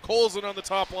 Vasily Podkolzin on the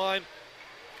top line,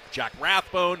 Jack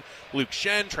Rathbone, Luke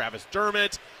Shen, Travis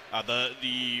Dermott,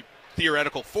 the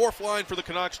theoretical fourth line for the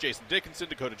Canucks, Jason Dickinson,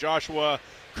 Dakota Joshua,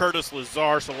 Curtis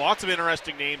Lazar. So lots of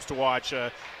interesting names to watch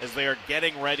as they are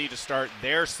getting ready to start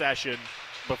their session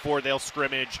before they'll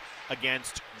scrimmage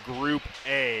against Group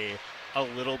A a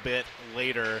little bit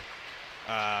later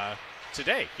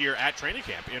today here at training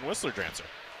camp in Whistler, Drancer.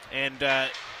 And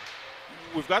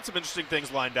we've got some interesting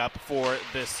things lined up for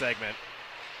this segment.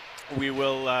 We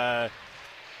will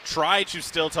try to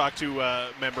still talk to a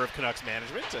member of Canucks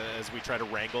management as we try to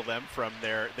wrangle them from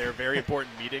their very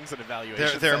important meetings and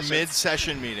evaluations. Their sessions.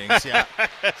 mid-session meetings, yeah.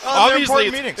 Obviously,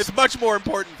 meetings. it's much more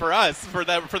important for us for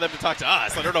them to talk to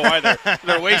us. I don't know why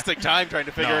they're wasting time trying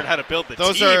to figure out how to build the team.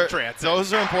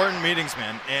 Those are important meetings,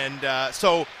 man. And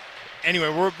so, anyway,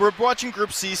 we're watching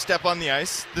Group C step on the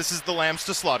ice. This is the Lambs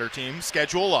to Slaughter team.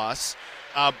 Schedule loss,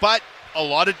 but a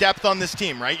lot of depth on this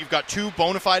team, right? You've got 2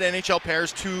 bona fide NHL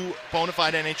pairs, 2 bona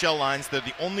fide NHL lines. They're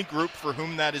the only group for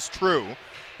whom that is true.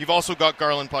 You've also got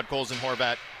Garland, Podkolzin, and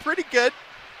Horvat. Pretty good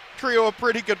trio of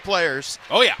pretty good players.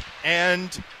 Oh, yeah.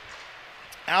 And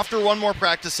after one more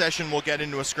practice session, we'll get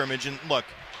into a scrimmage. And look,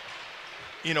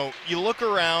 you know, you look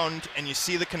around and you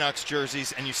see the Canucks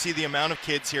jerseys and you see the amount of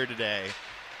kids here today.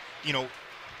 You know,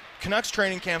 Canucks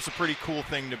training camp's a pretty cool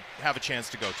thing to have a chance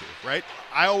to go to, right?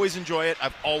 I always enjoy it.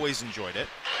 I've always enjoyed it.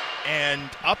 And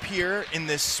up here in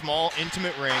this small,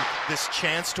 intimate rink, this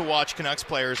chance to watch Canucks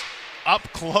players up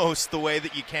close the way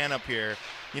that you can up here.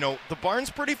 You know, the barn's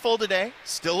pretty full today.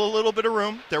 Still a little bit of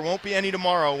room. There won't be any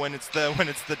tomorrow when it's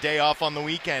the day off on the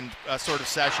weekend sort of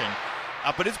session.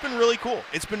 But it's been really cool.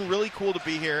 It's been really cool to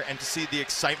be here and to see the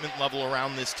excitement level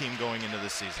around this team going into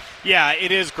this season. Yeah,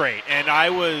 it is great. And I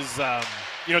was,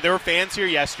 there were fans here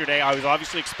yesterday. I was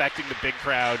obviously expecting the big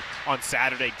crowd on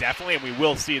Saturday, definitely, and we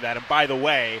will see that. And by the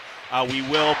way, we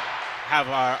will have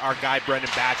our guy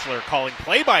Brendan Batchelor calling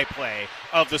play-by-play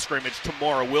of the scrimmage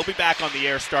tomorrow. We'll be back on the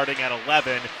air starting at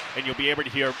 11, and you'll be able to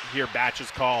hear Batch's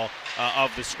call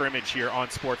of the scrimmage here on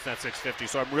Sportsnet 650.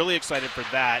 So I'm really excited for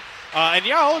that. And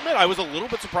yeah, I'll admit I was a little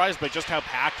bit surprised by just how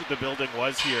packed the building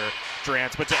was here,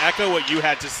 Drance. But to echo what you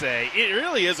had to say, it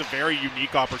really is a very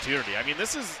unique opportunity. I mean,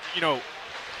 this is,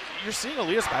 you're seeing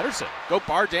Elias Pettersson go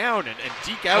bar down and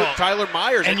deke out Tyler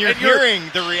Myers, and you're hearing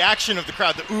the reaction of the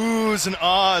crowd, the oohs and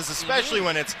ahs, especially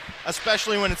when it's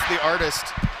the artist,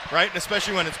 right? And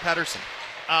especially when it's Pettersson.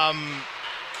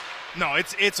 No,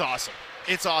 it's awesome.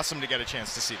 It's awesome to get a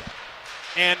chance to see that.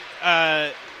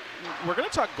 And we're going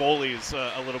to talk goalies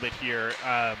a little bit here.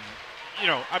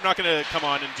 I'm not going to come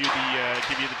on and do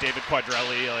give you the David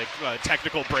Quadrelli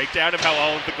technical breakdown of how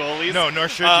all of the goalies. No, nor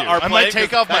should you. I might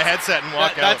take off my headset and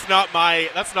walk out. That's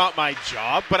not my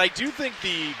job. But I do think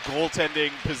the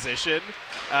goaltending position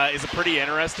is a pretty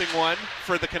interesting one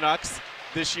for the Canucks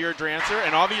this year, Drancer.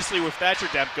 And obviously with Thatcher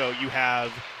Demko, you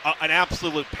have an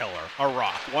absolute pillar, a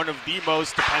rock, one of the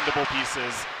most dependable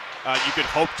pieces you could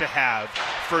hope to have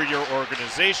for your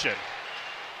organization.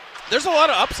 There's a lot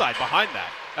of upside behind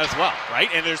that as well, right?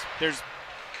 And there's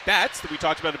bets that we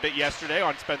talked about a bit yesterday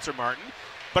on Spencer Martin,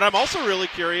 but I'm also really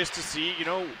curious to see,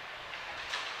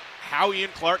 how Ian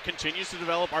Clark continues to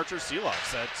develop Archer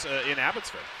Seelows in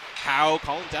Abbotsford, how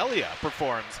Colin Delia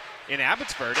performs in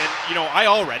Abbotsford. And, I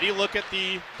already look at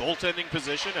the goaltending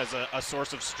position as a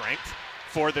source of strength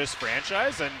for this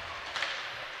franchise, and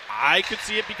I could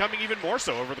see it becoming even more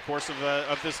so over the course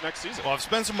of this next season. Well, if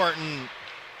Spencer Martin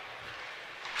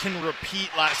can repeat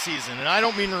last season, and I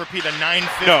don't mean to repeat a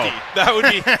 950. No, that would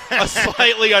be a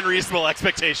slightly unreasonable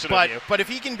expectation of you. But if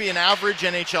he can be an average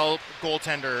NHL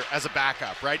goaltender as a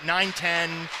backup, right, 9-10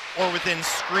 or within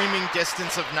screaming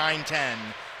distance of 9-10,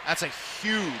 that's a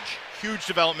huge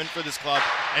development for this club,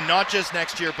 and not just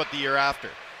next year, but the year after.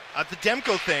 The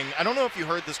Demko thing, I don't know if you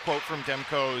heard this quote from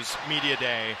Demko's media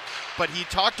day, but he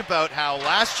talked about how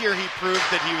last year he proved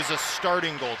that he was a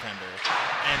starting goaltender,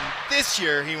 and this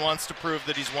year he wants to prove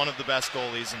that he's one of the best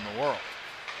goalies in the world.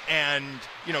 And,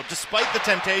 despite the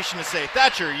temptation to say,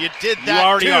 Thatcher, you did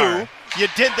that too. You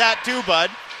did that too, bud.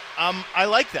 I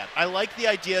like that. I like the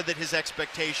idea that his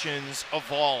expectations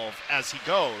evolve as he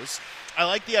goes. I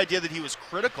like the idea that he was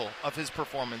critical of his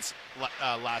performance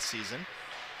last season.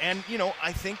 And,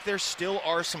 I think there still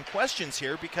are some questions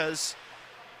here because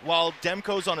while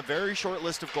Demko's on a very short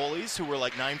list of goalies who were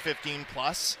like 915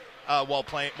 plus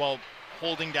while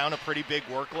holding down a pretty big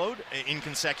workload in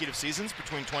consecutive seasons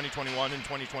between 2021 and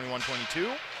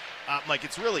 2021-22,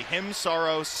 it's really him,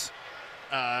 Saros,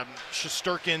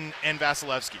 Shesterkin, and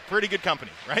Vasilevsky. Pretty good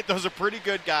company, right? Those are pretty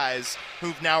good guys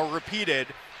who've now repeated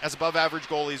as above-average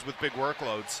goalies with big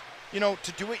workloads.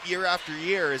 To do it year after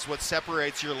year is what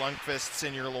separates your Lundqvists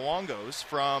and your Luongos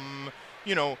from,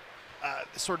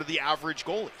 sort of the average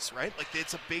goalies, right?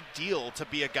 It's a big deal to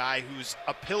be a guy who's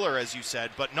a pillar, as you said,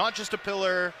 but not just a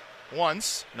pillar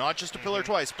once, not just a pillar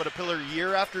twice, but a pillar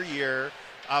year after year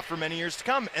for many years to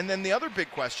come. And then the other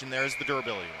big question there is the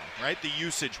durability one, right? The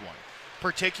usage one,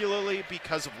 particularly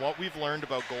because of what we've learned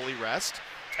about goalie rest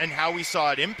and how we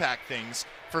saw it impact things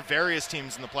for various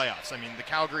teams in the playoffs. I mean, the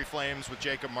Calgary Flames with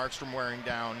Jacob Markstrom wearing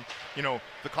down,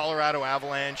 the Colorado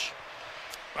Avalanche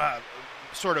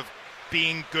sort of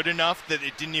being good enough that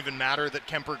it didn't even matter that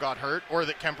Kemper got hurt or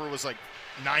that Kemper was like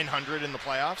 900 in the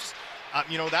playoffs.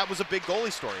 That was a big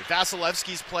goalie story.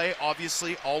 Vasilevsky's play,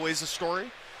 obviously, always a story.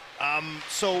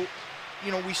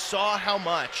 We saw how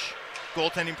much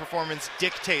goaltending performance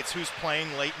dictates who's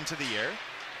playing late into the year.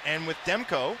 And with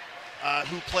Demko,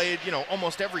 who played,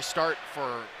 almost every start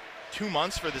for 2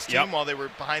 months for this team while they were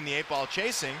behind the 8-ball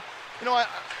chasing, I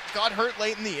got hurt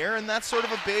late in the year, and that's sort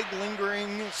of a big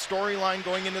lingering storyline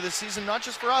going into the season, not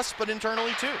just for us, but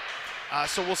internally too.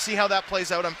 So we'll see how that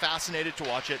plays out. I'm fascinated to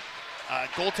watch it.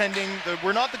 Goaltending,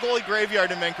 we're not the goalie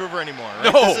graveyard in Vancouver anymore.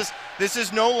 Right? No. This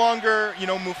is no longer,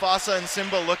 Mufasa and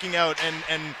Simba looking out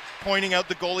and pointing out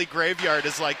the goalie graveyard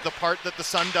as like the part that the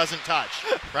sun doesn't touch,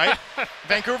 right?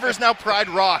 Vancouver is now Pride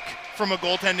Rock from a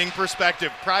goaltending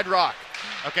perspective. Pride Rock.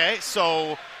 Okay,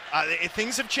 so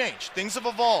things have changed. Things have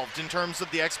evolved in terms of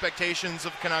the expectations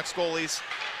of Canucks goalies.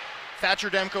 Thatcher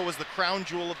Demko was the crown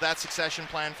jewel of that succession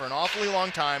plan for an awfully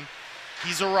long time.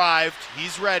 He's arrived.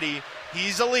 He's ready.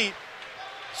 He's elite.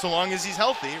 So long as he's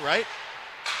healthy, right?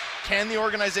 Can the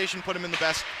organization put him in the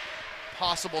best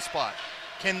possible spot?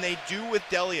 Can they do with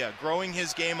Delia, growing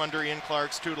his game under Ian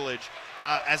Clark's tutelage,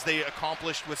 as they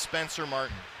accomplished with Spencer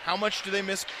Martin? How much do they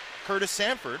miss Curtis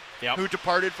Sanford, who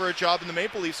departed for a job in the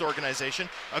Maple Leafs organization?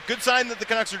 A good sign that the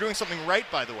Canucks are doing something right,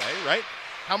 by the way, right?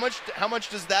 How much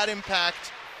does that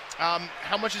impact?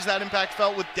 How much has that impact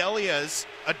felt with Delia's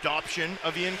adoption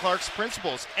of Ian Clark's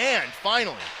principles? And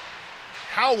finally,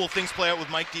 how will things play out with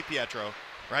Mike DiPietro,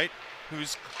 right? Who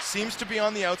seems to be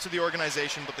on the outs of the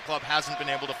organization, but the club hasn't been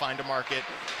able to find a market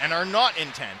and are not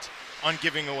intent on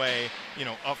giving away,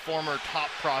 a former top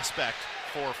prospect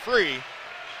for free.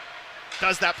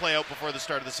 Does that play out before the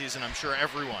start of the season? I'm sure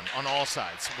everyone on all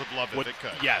sides would love if it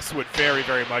could. Yes, would very,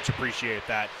 very much appreciate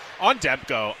that. On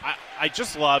Demko, I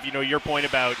just love, your point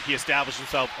about he established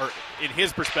himself, or in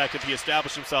his perspective, he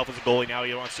established himself as a goalie. Now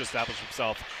he wants to establish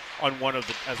himself as one of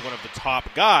the top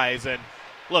guys. And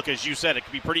look, as you said, it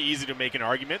could be pretty easy to make an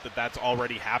argument that that's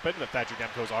already happened, that Thatcher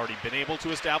Demko's already been able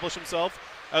to establish himself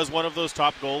as one of those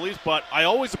top goalies. But I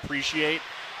always appreciate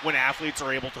when athletes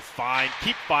are able to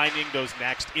keep finding those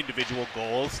next individual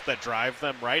goals that drive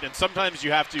them, right? And sometimes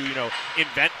you have to,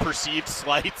 invent perceived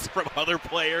slights from other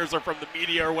players or from the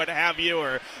media or what have you,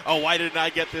 or, oh, why didn't I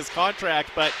get this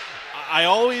contract? But I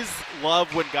always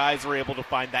love when guys are able to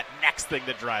find that next thing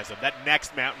that drives them, that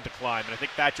next mountain to climb. And I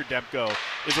think Thatcher Demko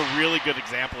is a really good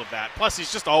example of that. Plus,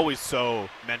 he's just always so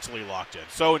mentally locked in,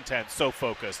 so intense, so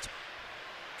focused.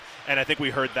 And I think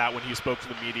we heard that when he spoke to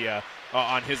the media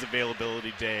on his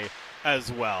availability day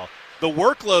as well. The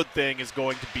workload thing is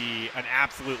going to be an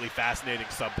absolutely fascinating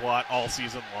subplot all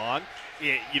season long.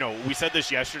 We said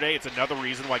this yesterday. It's another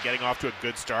reason why getting off to a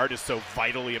good start is so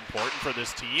vitally important for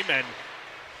this team. And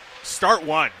start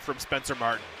one from Spencer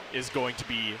Martin is going to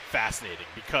be fascinating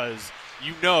because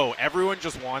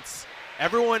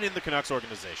everyone in the Canucks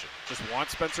organization just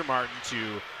wants Spencer Martin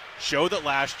to show that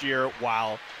last year,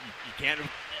 while you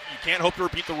can't hope to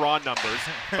repeat the raw numbers,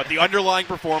 but the underlying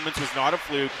performance was not a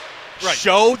fluke. Right.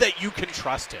 Show that you can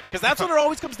trust him, because that's what it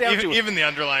always comes down to. Even the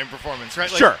underlying performance,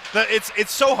 right? Sure.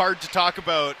 It's so hard to talk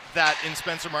about that in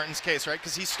Spencer Martin's case, right?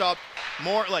 Because he stopped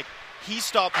more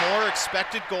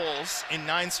expected goals in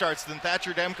 9 starts than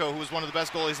Thatcher Demko, who was one of the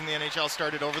best goalies in the NHL,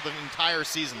 started over the entire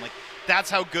season. That's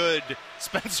how good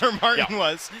Spencer Martin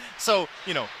was. So,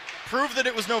 prove that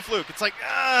it was no fluke. It's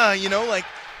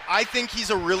I think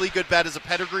he's a really good bet as a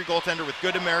pedigree goaltender with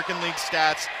good American League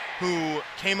stats, who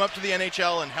came up to the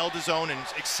NHL and held his own and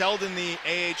excelled in the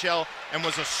AHL and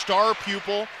was a star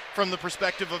pupil from the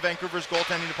perspective of Vancouver's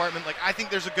goaltending department. I think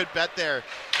there's a good bet there.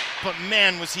 But,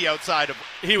 man, was he outside of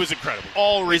he was incredible.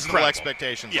 All reasonable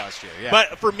expectations last year. Yeah.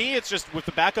 But for me, it's just with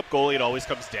the backup goalie, it always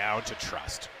comes down to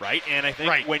trust, right? And I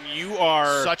think when you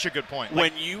are – such a good point.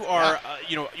 When you are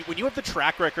when you have the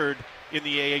track record in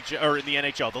the AHL or in the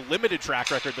NHL, the limited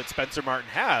track record that Spencer Martin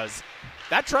has,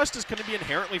 that trust is going to be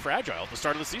inherently fragile at the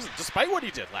start of the season, despite what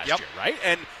he did last year, right?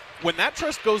 And when that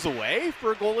trust goes away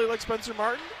for a goalie like Spencer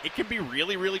Martin, it can be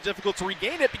really, really difficult to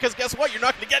regain it, because guess what? You're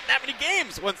not going to get that many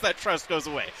games once that trust goes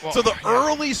away. Well, so the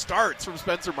early starts from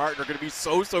Spencer Martin are going to be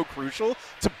so, so crucial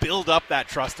to build up that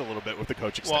trust a little bit with the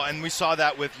coaching staff. Well, and we saw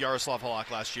that with Yaroslav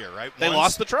Halak last year, right? They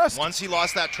lost the trust. Once he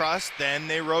lost that trust, then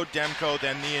they rode Demko,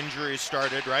 then the injuries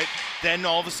started, right? Then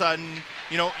all of a sudden,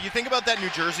 you think about that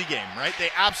New Jersey game, right? They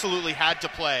absolutely had to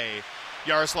play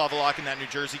Yaroslav Halak in that New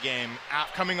Jersey game,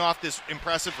 coming off this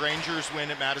impressive Rangers win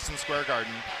at Madison Square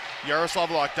Garden. Yaroslav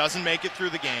Halak doesn't make it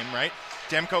through the game, right?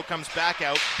 Demko comes back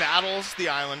out, battles the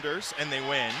Islanders, and they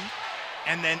win.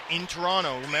 And then in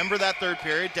Toronto, remember that third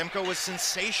period? Demko was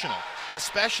sensational,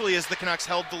 especially as the Canucks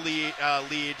held the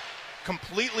lead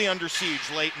completely under siege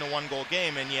late in a one-goal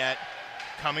game, and yet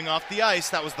coming off the ice,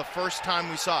 that was the first time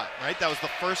we saw it, right? That was the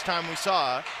first time we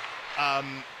saw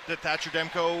that Thatcher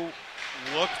Demko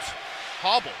looked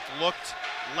hobbled, looked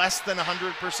less than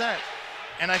 100%.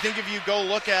 And I think if you go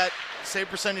look at save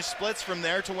percentage splits from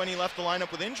there to when he left the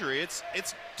lineup with injury, it's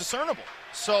discernible.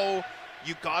 So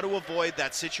you got to avoid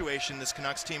that situation this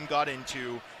Canucks team got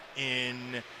into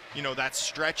in, that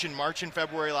stretch in March and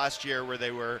February last year where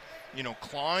they were,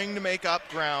 clawing to make up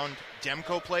ground.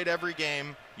 Demko played every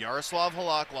game. Yaroslav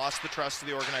Halak lost the trust of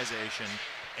the organization,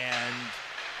 and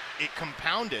it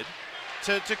compounded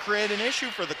to create an issue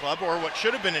for the club, or what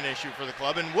should have been an issue for the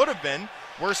club and would have been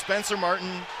were Spencer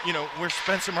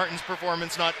Martin's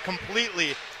performance not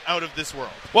completely out of this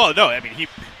world. Well, no, I mean, he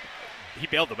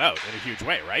bailed them out in a huge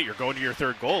way, right? You're going to your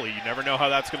third goalie. You never know how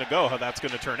that's going to go, how that's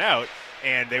going to turn out.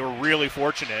 And they were really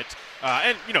fortunate.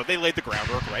 And they laid the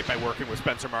groundwork, right, by working with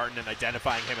Spencer Martin and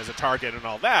identifying him as a target and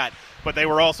all that. But they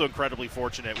were also incredibly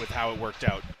fortunate with how it worked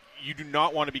out. You do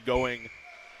not want to be going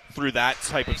through that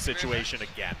type of situation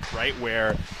again, right,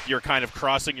 where you're kind of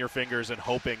crossing your fingers and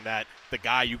hoping that the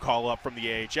guy you call up from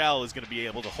the AHL is going to be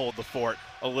able to hold the fort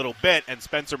a little bit. And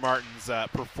Spencer Martin's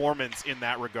performance in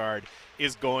that regard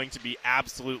is going to be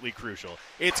absolutely crucial.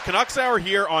 It's Canucks Hour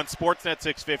here on Sportsnet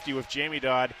 650 with Jamie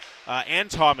Dodd and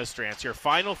Thomas Drance. Your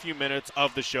final few minutes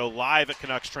of the show live at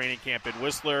Canucks training camp in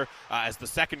Whistler as the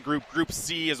second Group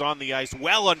C, is on the ice,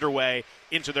 well underway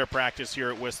into their practice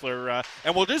here at Whistler.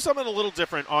 And we'll do something a little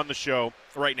different on the show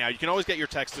right now. You can always get your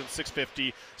text in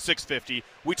 650-650.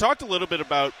 We talked a little bit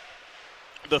about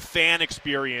the fan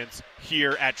experience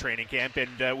here at training camp,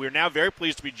 and we're now very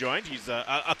pleased to be joined. He's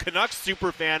a Canucks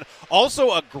super fan, also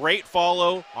a great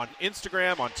follow on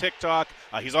Instagram, on TikTok.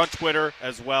 He's on Twitter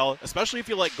as well, especially if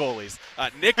you like goalies.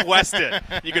 Nick Weston.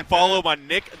 You can follow him on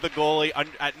Nick the Goalie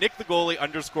at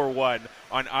 _1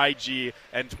 on IG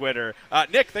and Twitter.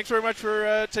 Nick, thanks very much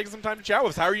for taking some time to chat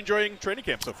with us. How are you enjoying training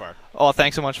camp so far? Oh,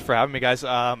 thanks so much for having me, guys.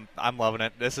 I'm loving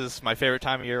it. This is my favorite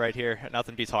time of year right here.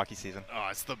 Nothing beats hockey season. Oh,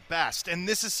 it's the best. And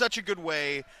this is such a good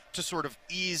way to sort of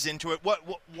ease into it.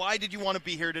 Why did you want to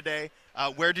be here today?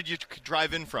 Where did you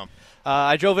drive in from?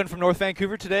 I drove in from North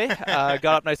Vancouver today. Got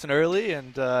up nice and early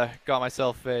and got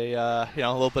myself a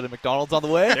little bit of McDonald's on the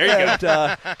way. There you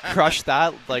go. Crushed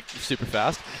that like super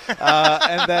fast.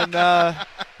 And then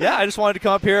I just wanted to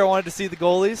come up here. I wanted to see the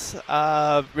goalies.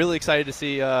 Really excited to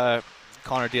see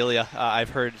Connor Delia. I've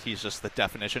heard he's just the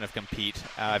definition of compete.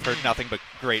 I've heard nothing but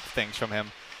great things from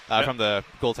him. From the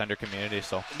goaltender community,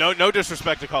 so no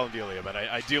disrespect to Colin Delia, but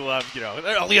I do love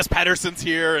Elias Pettersson's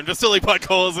here and Vasily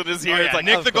Podkolzin is here. Oh, yeah. It's like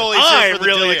Nick the goalie. I'm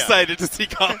really excited to see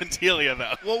Colin Delia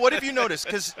though. Well, what have you noticed?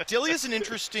 Because Delia's an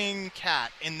interesting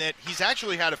cat in that he's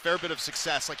actually had a fair bit of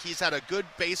success. Like he's had a good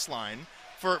baseline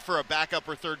for a backup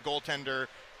or third goaltender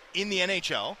in the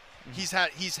NHL.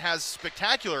 Mm-hmm. He has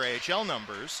spectacular AHL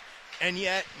numbers. And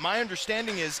yet, my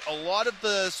understanding is a lot of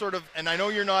the sort of, and I know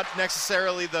you're not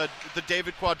necessarily the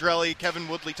David Quadrelli, Kevin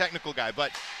Woodley technical guy, but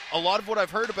a lot of what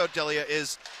I've heard about Delia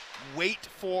is wait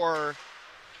for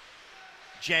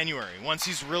January, once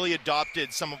he's really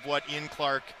adopted some of what Ian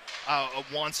Clark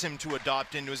wants him to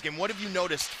adopt into his game. What have you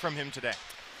noticed from him today?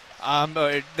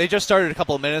 They just started a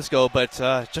couple of minutes ago, but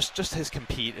just his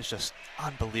compete is just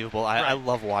unbelievable. I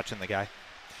love watching the guy.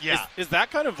 Yeah. Is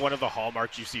that kind of one of the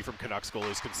hallmarks you see from Canucks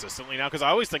goalies consistently now? Because I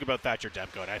always think about Thatcher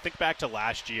Demko, and I think back to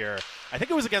last year. I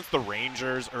think it was against the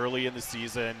Rangers early in the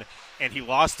season, and he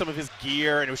lost some of his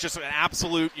gear, and it was just an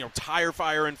absolute tire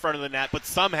fire in front of the net, but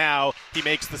somehow he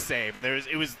makes the save.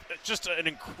 It was just an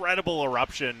incredible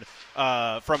eruption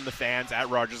from the fans at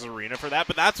Rogers Arena for that,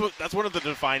 but that's one of the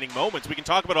defining moments. We can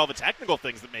talk about all the technical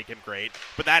things that make him great,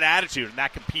 but that attitude and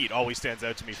that compete always stands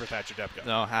out to me for Thatcher Demko.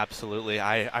 No, absolutely.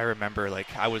 I remember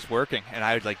I was working and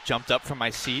I jumped up from my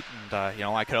seat and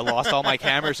I could have lost all my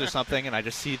cameras or something, and I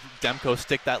just see Demko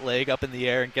stick that leg up in the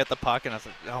air and get the puck, and I was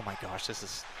like, oh my gosh,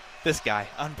 this guy,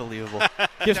 unbelievable.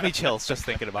 Gives me chills just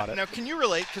thinking about it. Now, can you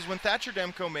relate? Because when Thatcher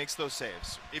Demko makes those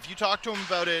saves, if you talk to him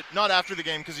about it, not after the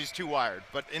game because he's too wired,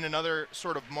 but in another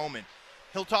sort of moment,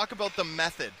 he'll talk about the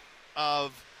method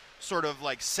of sort of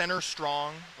like center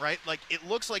strong, right? Like it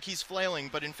looks like he's flailing,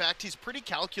 but in fact he's pretty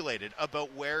calculated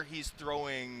about where he's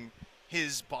throwing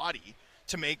his body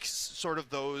to make sort of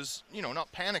those,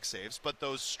 not panic saves, but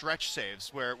those stretch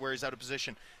saves where he's out of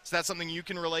position. Is that something you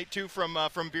can relate to from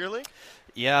Beerley?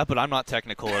 Yeah, but I'm not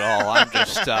technical at all. I'm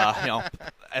just,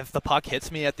 if the puck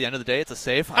hits me at the end of the day, it's a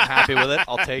save. I'm happy with it.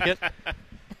 I'll take it.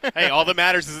 Hey, all that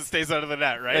matters is it stays out of the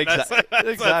net, right?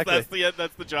 Exactly.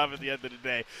 That's the job at the end of the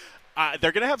day.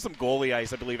 They're going to have some goalie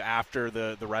ice, I believe, after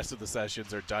the rest of the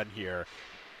sessions are done here.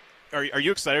 Are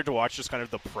you excited to watch just kind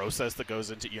of the process that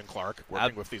goes into Ian Clark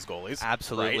working with these goalies?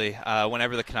 Absolutely. Right?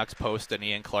 Whenever the Canucks post an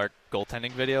Ian Clark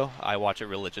goaltending video, I watch it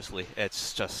religiously.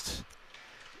 It's just,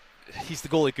 he's the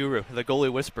goalie guru, the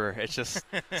goalie whisperer. It's just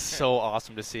so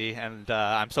awesome to see, and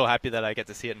I'm so happy that I get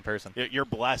to see it in person. You're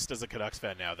blessed as a Canucks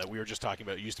fan now that we were just talking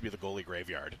about. It used to be the goalie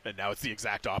graveyard, and now it's the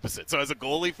exact opposite. So as a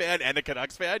goalie fan and a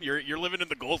Canucks fan, you're living in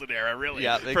the golden era, really.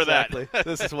 Yeah, for exactly.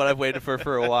 This is what I've waited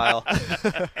for a while.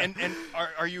 And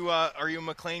are you a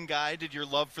McLean guy? Did your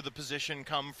love for the position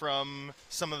come from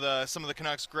some of the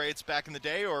Canucks greats back in the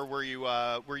day, or were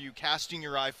you casting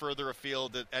your eye further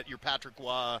afield at your Patrick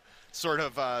Roy sort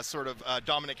of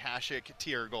Dominic Hasek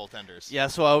tier goaltenders? Yeah,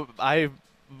 so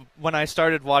when I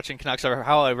started watching Canucks,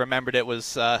 how I remembered it was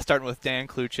starting with Dan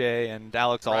Cloutier and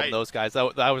Alex Auld and those guys.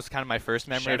 That was kind of my first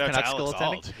memory Shout of out Canucks to Alex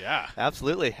goaltending. Auld. Yeah,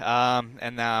 absolutely.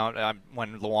 And now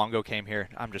when Luongo came here,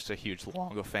 I'm just a huge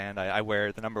Luongo fan. I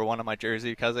wear the number 1 on my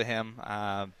jersey because of him.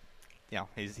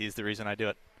 He's the reason I do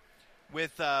it.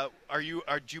 With do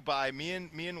you buy me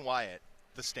and Wyatt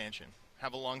the stanchion?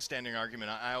 Have a long-standing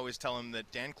argument. I always tell him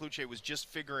that Dan Cloutier was just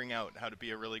figuring out how to be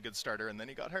a really good starter, and then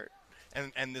he got hurt.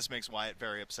 And this makes Wyatt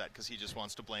very upset because he just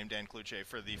wants to blame Dan Cloutier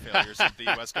for the failures of the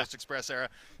West Coast Express era.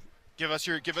 Give us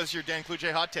your Dan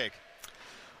Cloutier hot take.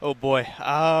 Oh boy.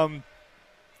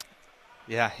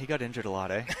 Yeah, he got injured a lot,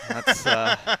 eh? That's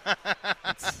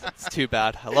it's too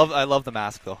bad. I love the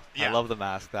mask though. Yeah. I love the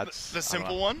mask. That's the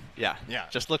simple one. Yeah.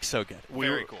 Just looks so good.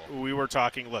 Very cool. We were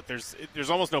talking. Look, there's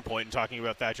almost no point in talking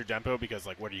about Thatcher Demko because,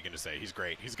 like, what are you going to say? He's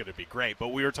great. He's going to be great. But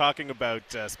we were talking about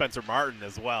Spencer Martin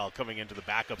as well, coming into the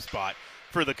backup spot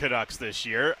for the Canucks this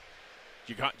year.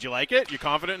 Do you like it? You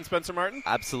confident in Spencer Martin?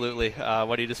 Absolutely.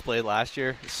 What he displayed last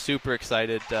year, super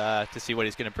excited to see what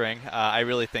he's going to bring. I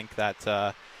really think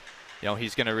that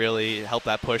he's going to really help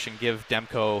that push and give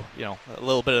Demko, a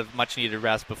little bit of much-needed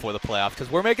rest before the playoffs because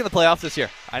we're making the playoffs this year.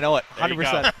 I know it,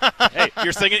 100%. Hey,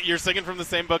 you're singing from the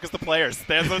same book as the players.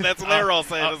 That's what they're all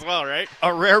saying as well, right?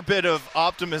 A rare bit of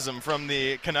optimism from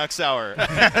the Canucks Hour.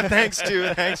 thanks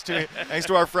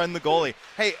to our friend the goalie.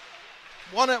 Hey,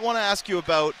 want to ask you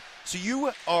about. So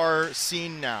you are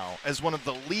seen now as one of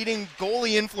the leading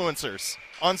goalie influencers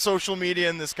on social media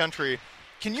in this country.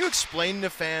 Can you explain to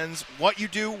fans what you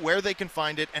do, where they can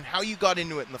find it, and how you got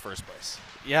into it in the first place?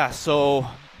 Yeah, so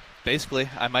basically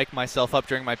I mic myself up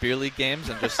during my beer league games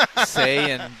and just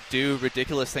say and do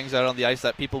ridiculous things out on the ice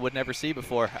that people would never see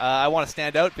before. I want to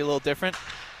stand out, be a little different.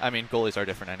 I mean, goalies are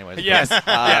different anyways. Yes.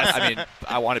 Yes. I mean,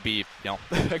 I want to be,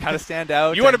 kind of stand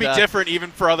out. You want to be different even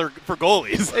for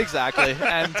goalies. Exactly.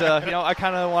 And, I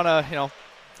kind of want to,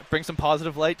 bring some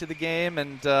positive light to the game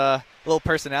and a little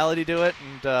personality to it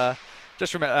and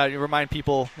just remind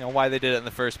people, why they did it in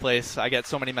the first place. I get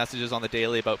so many messages on the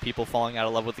daily about people falling out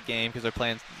of love with the game because they're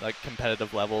playing like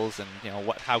competitive levels, and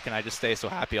how can I just stay so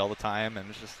happy all the time? And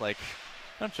it's just like,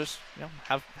 have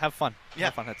fun.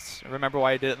 Yeah. Have fun. Remember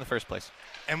why I did it in the first place.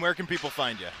 And where can people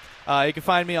find you? You can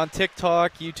find me on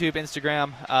TikTok, YouTube,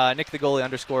 Instagram,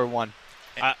 NickTheGoalie_1.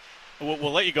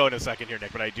 We'll let you go in a second here,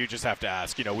 Nick, but I do just have to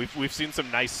ask. We've seen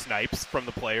some nice snipes from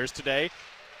the players today.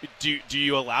 Do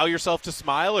you allow yourself to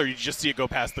smile, or you just see it go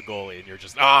past the goalie and you're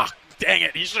just, dang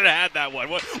it, he should have had that one?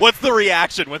 What's the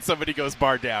reaction when somebody goes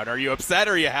bar down? Are you upset,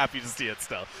 or are you happy to see it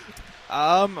still?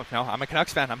 No, I'm a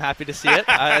Canucks fan. I'm happy to see it.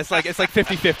 It's like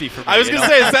 50-50 for me. I was going to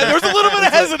say, there's a little bit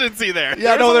of hesitancy there.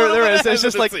 Yeah, there is. It's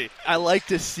just like I like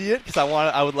to see it because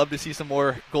I would love to see some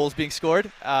more goals being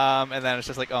scored. And then it's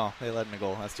just like, oh, they let in a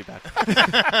goal. That's too bad.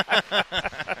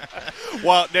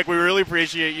 Well, Nick, we really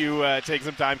appreciate you taking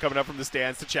some time coming up from the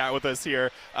stands to chat with us here.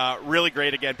 Really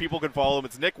great. Again, people can follow him.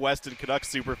 It's Nick Weston,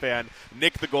 Canucks superfan.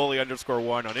 NickTheGoalie_1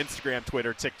 on Instagram,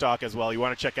 Twitter, TikTok as well. You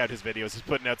want to check out his videos. He's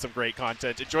putting out some great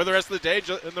content. Enjoy the rest of the day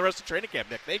and the rest of training camp,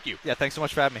 Nick. Thank you. Yeah, thanks so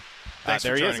much for having me. Thanks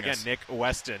there for he is joining again, us. Nick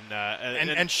Weston.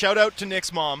 And shout out to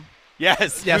Nick's mom.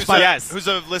 Yes. Who's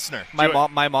a listener. My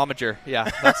momager. Yeah,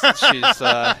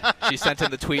 she sent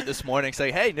in the tweet this morning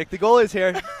saying, "Hey, Nick the goalie's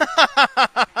here."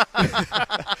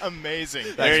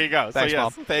 Amazing. There you go. Thanks, so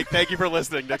yes, Mom. Thank you for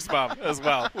listening, Nick's mom, as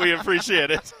well. We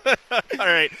appreciate it. All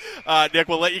right, Nick,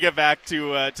 we'll let you get back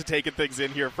to taking things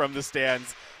in here from the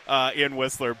stands in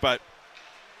Whistler, but.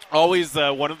 Always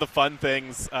one of the fun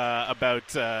things about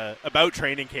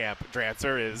training camp,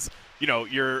 Drancer, is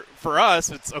for us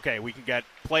it's okay. We can get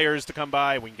players to come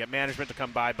by, we can get management to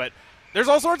come by, but there's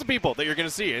all sorts of people that you're going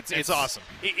to see. It's awesome.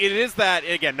 It is that,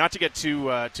 again, not to get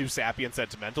too sappy and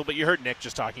sentimental, but you heard Nick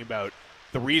just talking about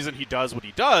the reason he does what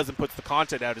he does and puts the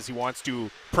content out is he wants to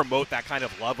promote that kind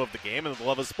of love of the game and the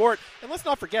love of sport. And let's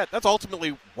not forget, that's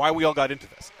ultimately why we all got into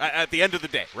this at the end of the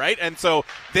day, right? And so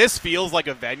this feels like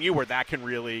a venue where that can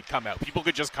really come out. People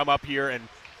could just come up here and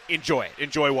enjoy it.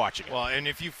 Enjoy watching it. Well, and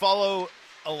if you follow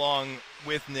along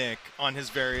with Nick on his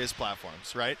various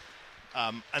platforms, right?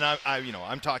 And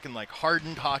I'm talking like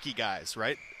hardened hockey guys,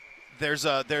 right? There's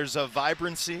a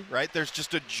vibrancy, right? There's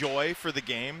just a joy for the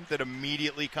game that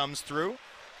immediately comes through.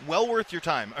 Well worth your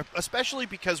time, especially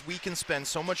because we can spend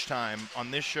so much time on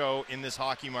this show in this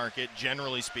hockey market,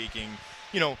 generally speaking,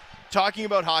 talking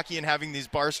about hockey and having these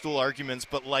barstool arguments,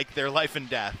 but like their life and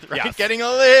death, right? Yes. Getting a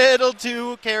little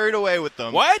too carried away with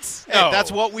them. What? Hey, No.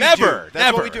 that's what we Never. do. That's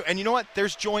Never. what we do. And you know what?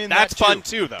 There's joy in That's that too. fun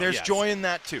too, though. There's Yes. joy in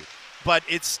that too. But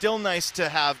it's still nice to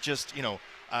have just,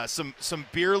 some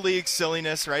beer league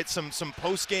silliness, right? Some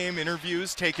post game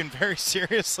interviews taken very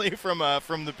seriously from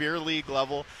the beer league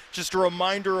level. Just a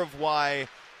reminder of why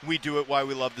we do it, why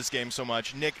we love this game so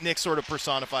much. Nick sort of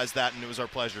personifies that, and it was our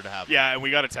pleasure to have him. Yeah, and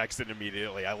we got a text in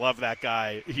immediately. I love that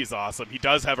guy. He's awesome. He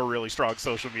does have a really strong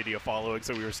social media following,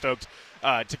 so we were stoked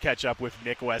to catch up with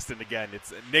Nick Weston again.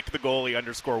 It's Nick the Goalie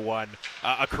 _1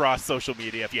 across social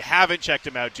media. If you haven't checked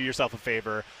him out, do yourself a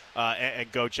favor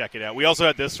and go check it out. We also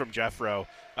had this from Jeff Rowe.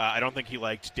 I don't think he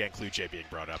liked Dan Kluche being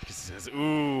brought up because he says,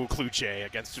 ooh, Kluche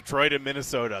against Detroit and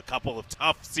Minnesota, a couple of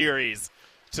tough series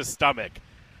to stomach.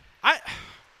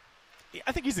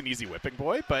 I think he's an easy whipping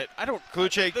boy, but I don't.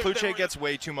 Kluche gets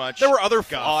way too much. There were other guff.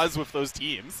 flaws with those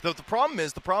teams. The problem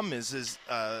is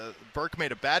Burke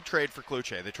made a bad trade for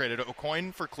Kluche. They traded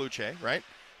O'Coin for Kluche, right?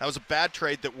 That was a bad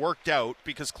trade that worked out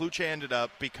because Kluche ended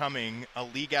up becoming a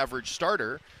league average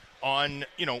starter on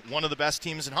one of the best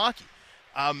teams in hockey.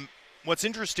 What's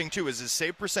interesting too is his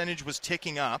save percentage was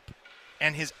ticking up,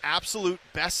 and his absolute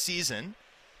best season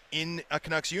in a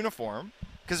Canucks uniform.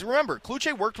 Because remember,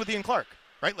 Kluche worked with Ian Clark.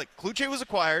 Right, like Kluche was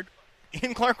acquired,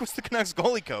 Ian Clark was the Canucks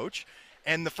goalie coach,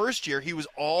 and the first year he was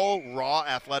all raw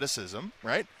athleticism,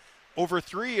 right? Over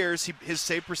 3 years, his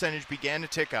save percentage began to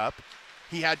tick up.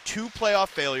 He had 2 playoff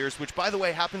failures, which, by the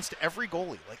way, happens to every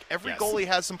goalie. Like, every goalie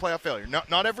has some playoff failure.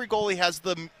 Not every goalie has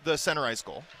the center ice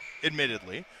goal,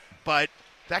 admittedly, but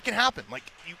that can happen. Like,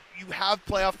 you have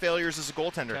playoff failures as a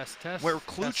goaltender. Where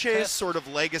Kluche's sort of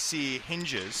legacy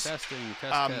hinges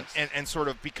and sort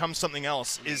of becomes something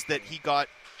else is that he got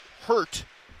hurt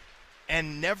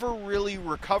and never really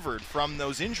recovered from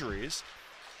those injuries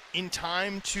in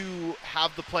time to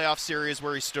have the playoff series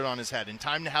where he stood on his head, in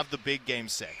time to have the big game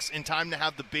 6, in time to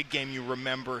have the big game you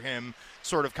remember him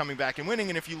sort of coming back and winning.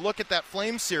 And if you look at that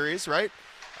Flames series, right,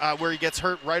 where he gets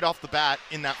hurt right off the bat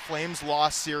in that Flames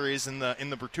loss series in the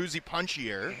Bertuzzi punch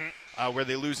year, where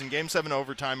they lose in Game 7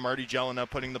 overtime, Marty Jelena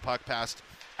putting the puck past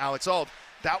Alex Ault.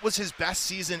 That was his best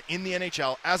season in the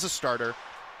NHL as a starter.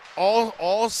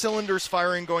 All cylinders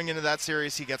firing going into that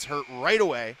series. He gets hurt right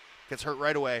away.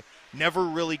 Never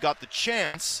really got the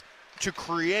chance to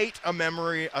create a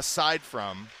memory aside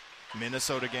from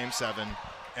Minnesota Game 7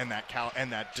 and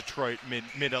that Detroit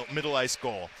middle ice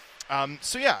goal.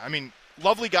 So yeah, I mean,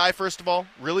 lovely guy, first of all.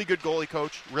 Really good goalie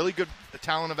coach. Really good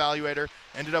talent evaluator.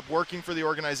 Ended up working for the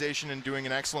organization and doing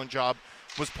an excellent job.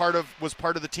 Was part of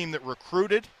the team that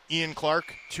recruited Ian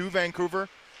Clark to Vancouver.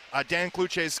 Dan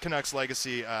Kluche's Canucks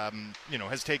legacy,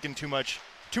 has taken too much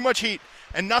heat,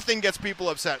 and nothing gets people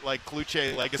upset like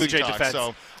Kluche legacy talk. Defense.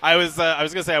 So I was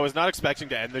going to say I was not expecting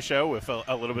to end the show with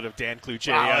a little bit of Dan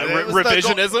Kluche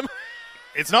revisionism.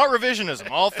 It's not revisionism,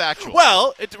 all factual.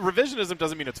 Well, revisionism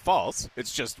doesn't mean it's false.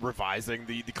 It's just revising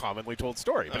the commonly told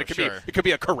story. But it could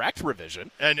be a correct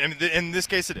revision. And in this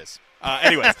case, it is.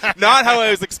 Anyways, not how I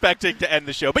was expecting to end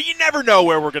the show. But you never know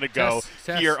where we're going to go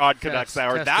here on Canucks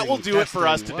Hour. That will do it for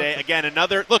us today. Again,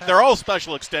 they're all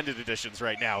special extended editions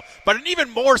right now. But an even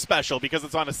more special because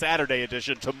it's on a Saturday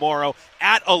edition tomorrow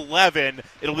at 11.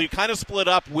 It'll be kind of split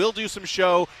up. We'll do some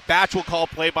show. Batch will call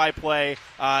play-by-play.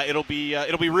 It'll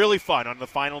be really fun on the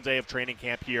final day of training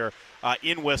camp here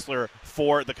in Whistler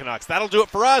for the Canucks. That'll do it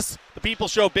for us. The People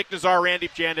Show, Bick Nazar, Randy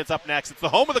Jandit's up next. It's the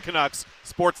home of the Canucks,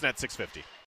 Sportsnet 650.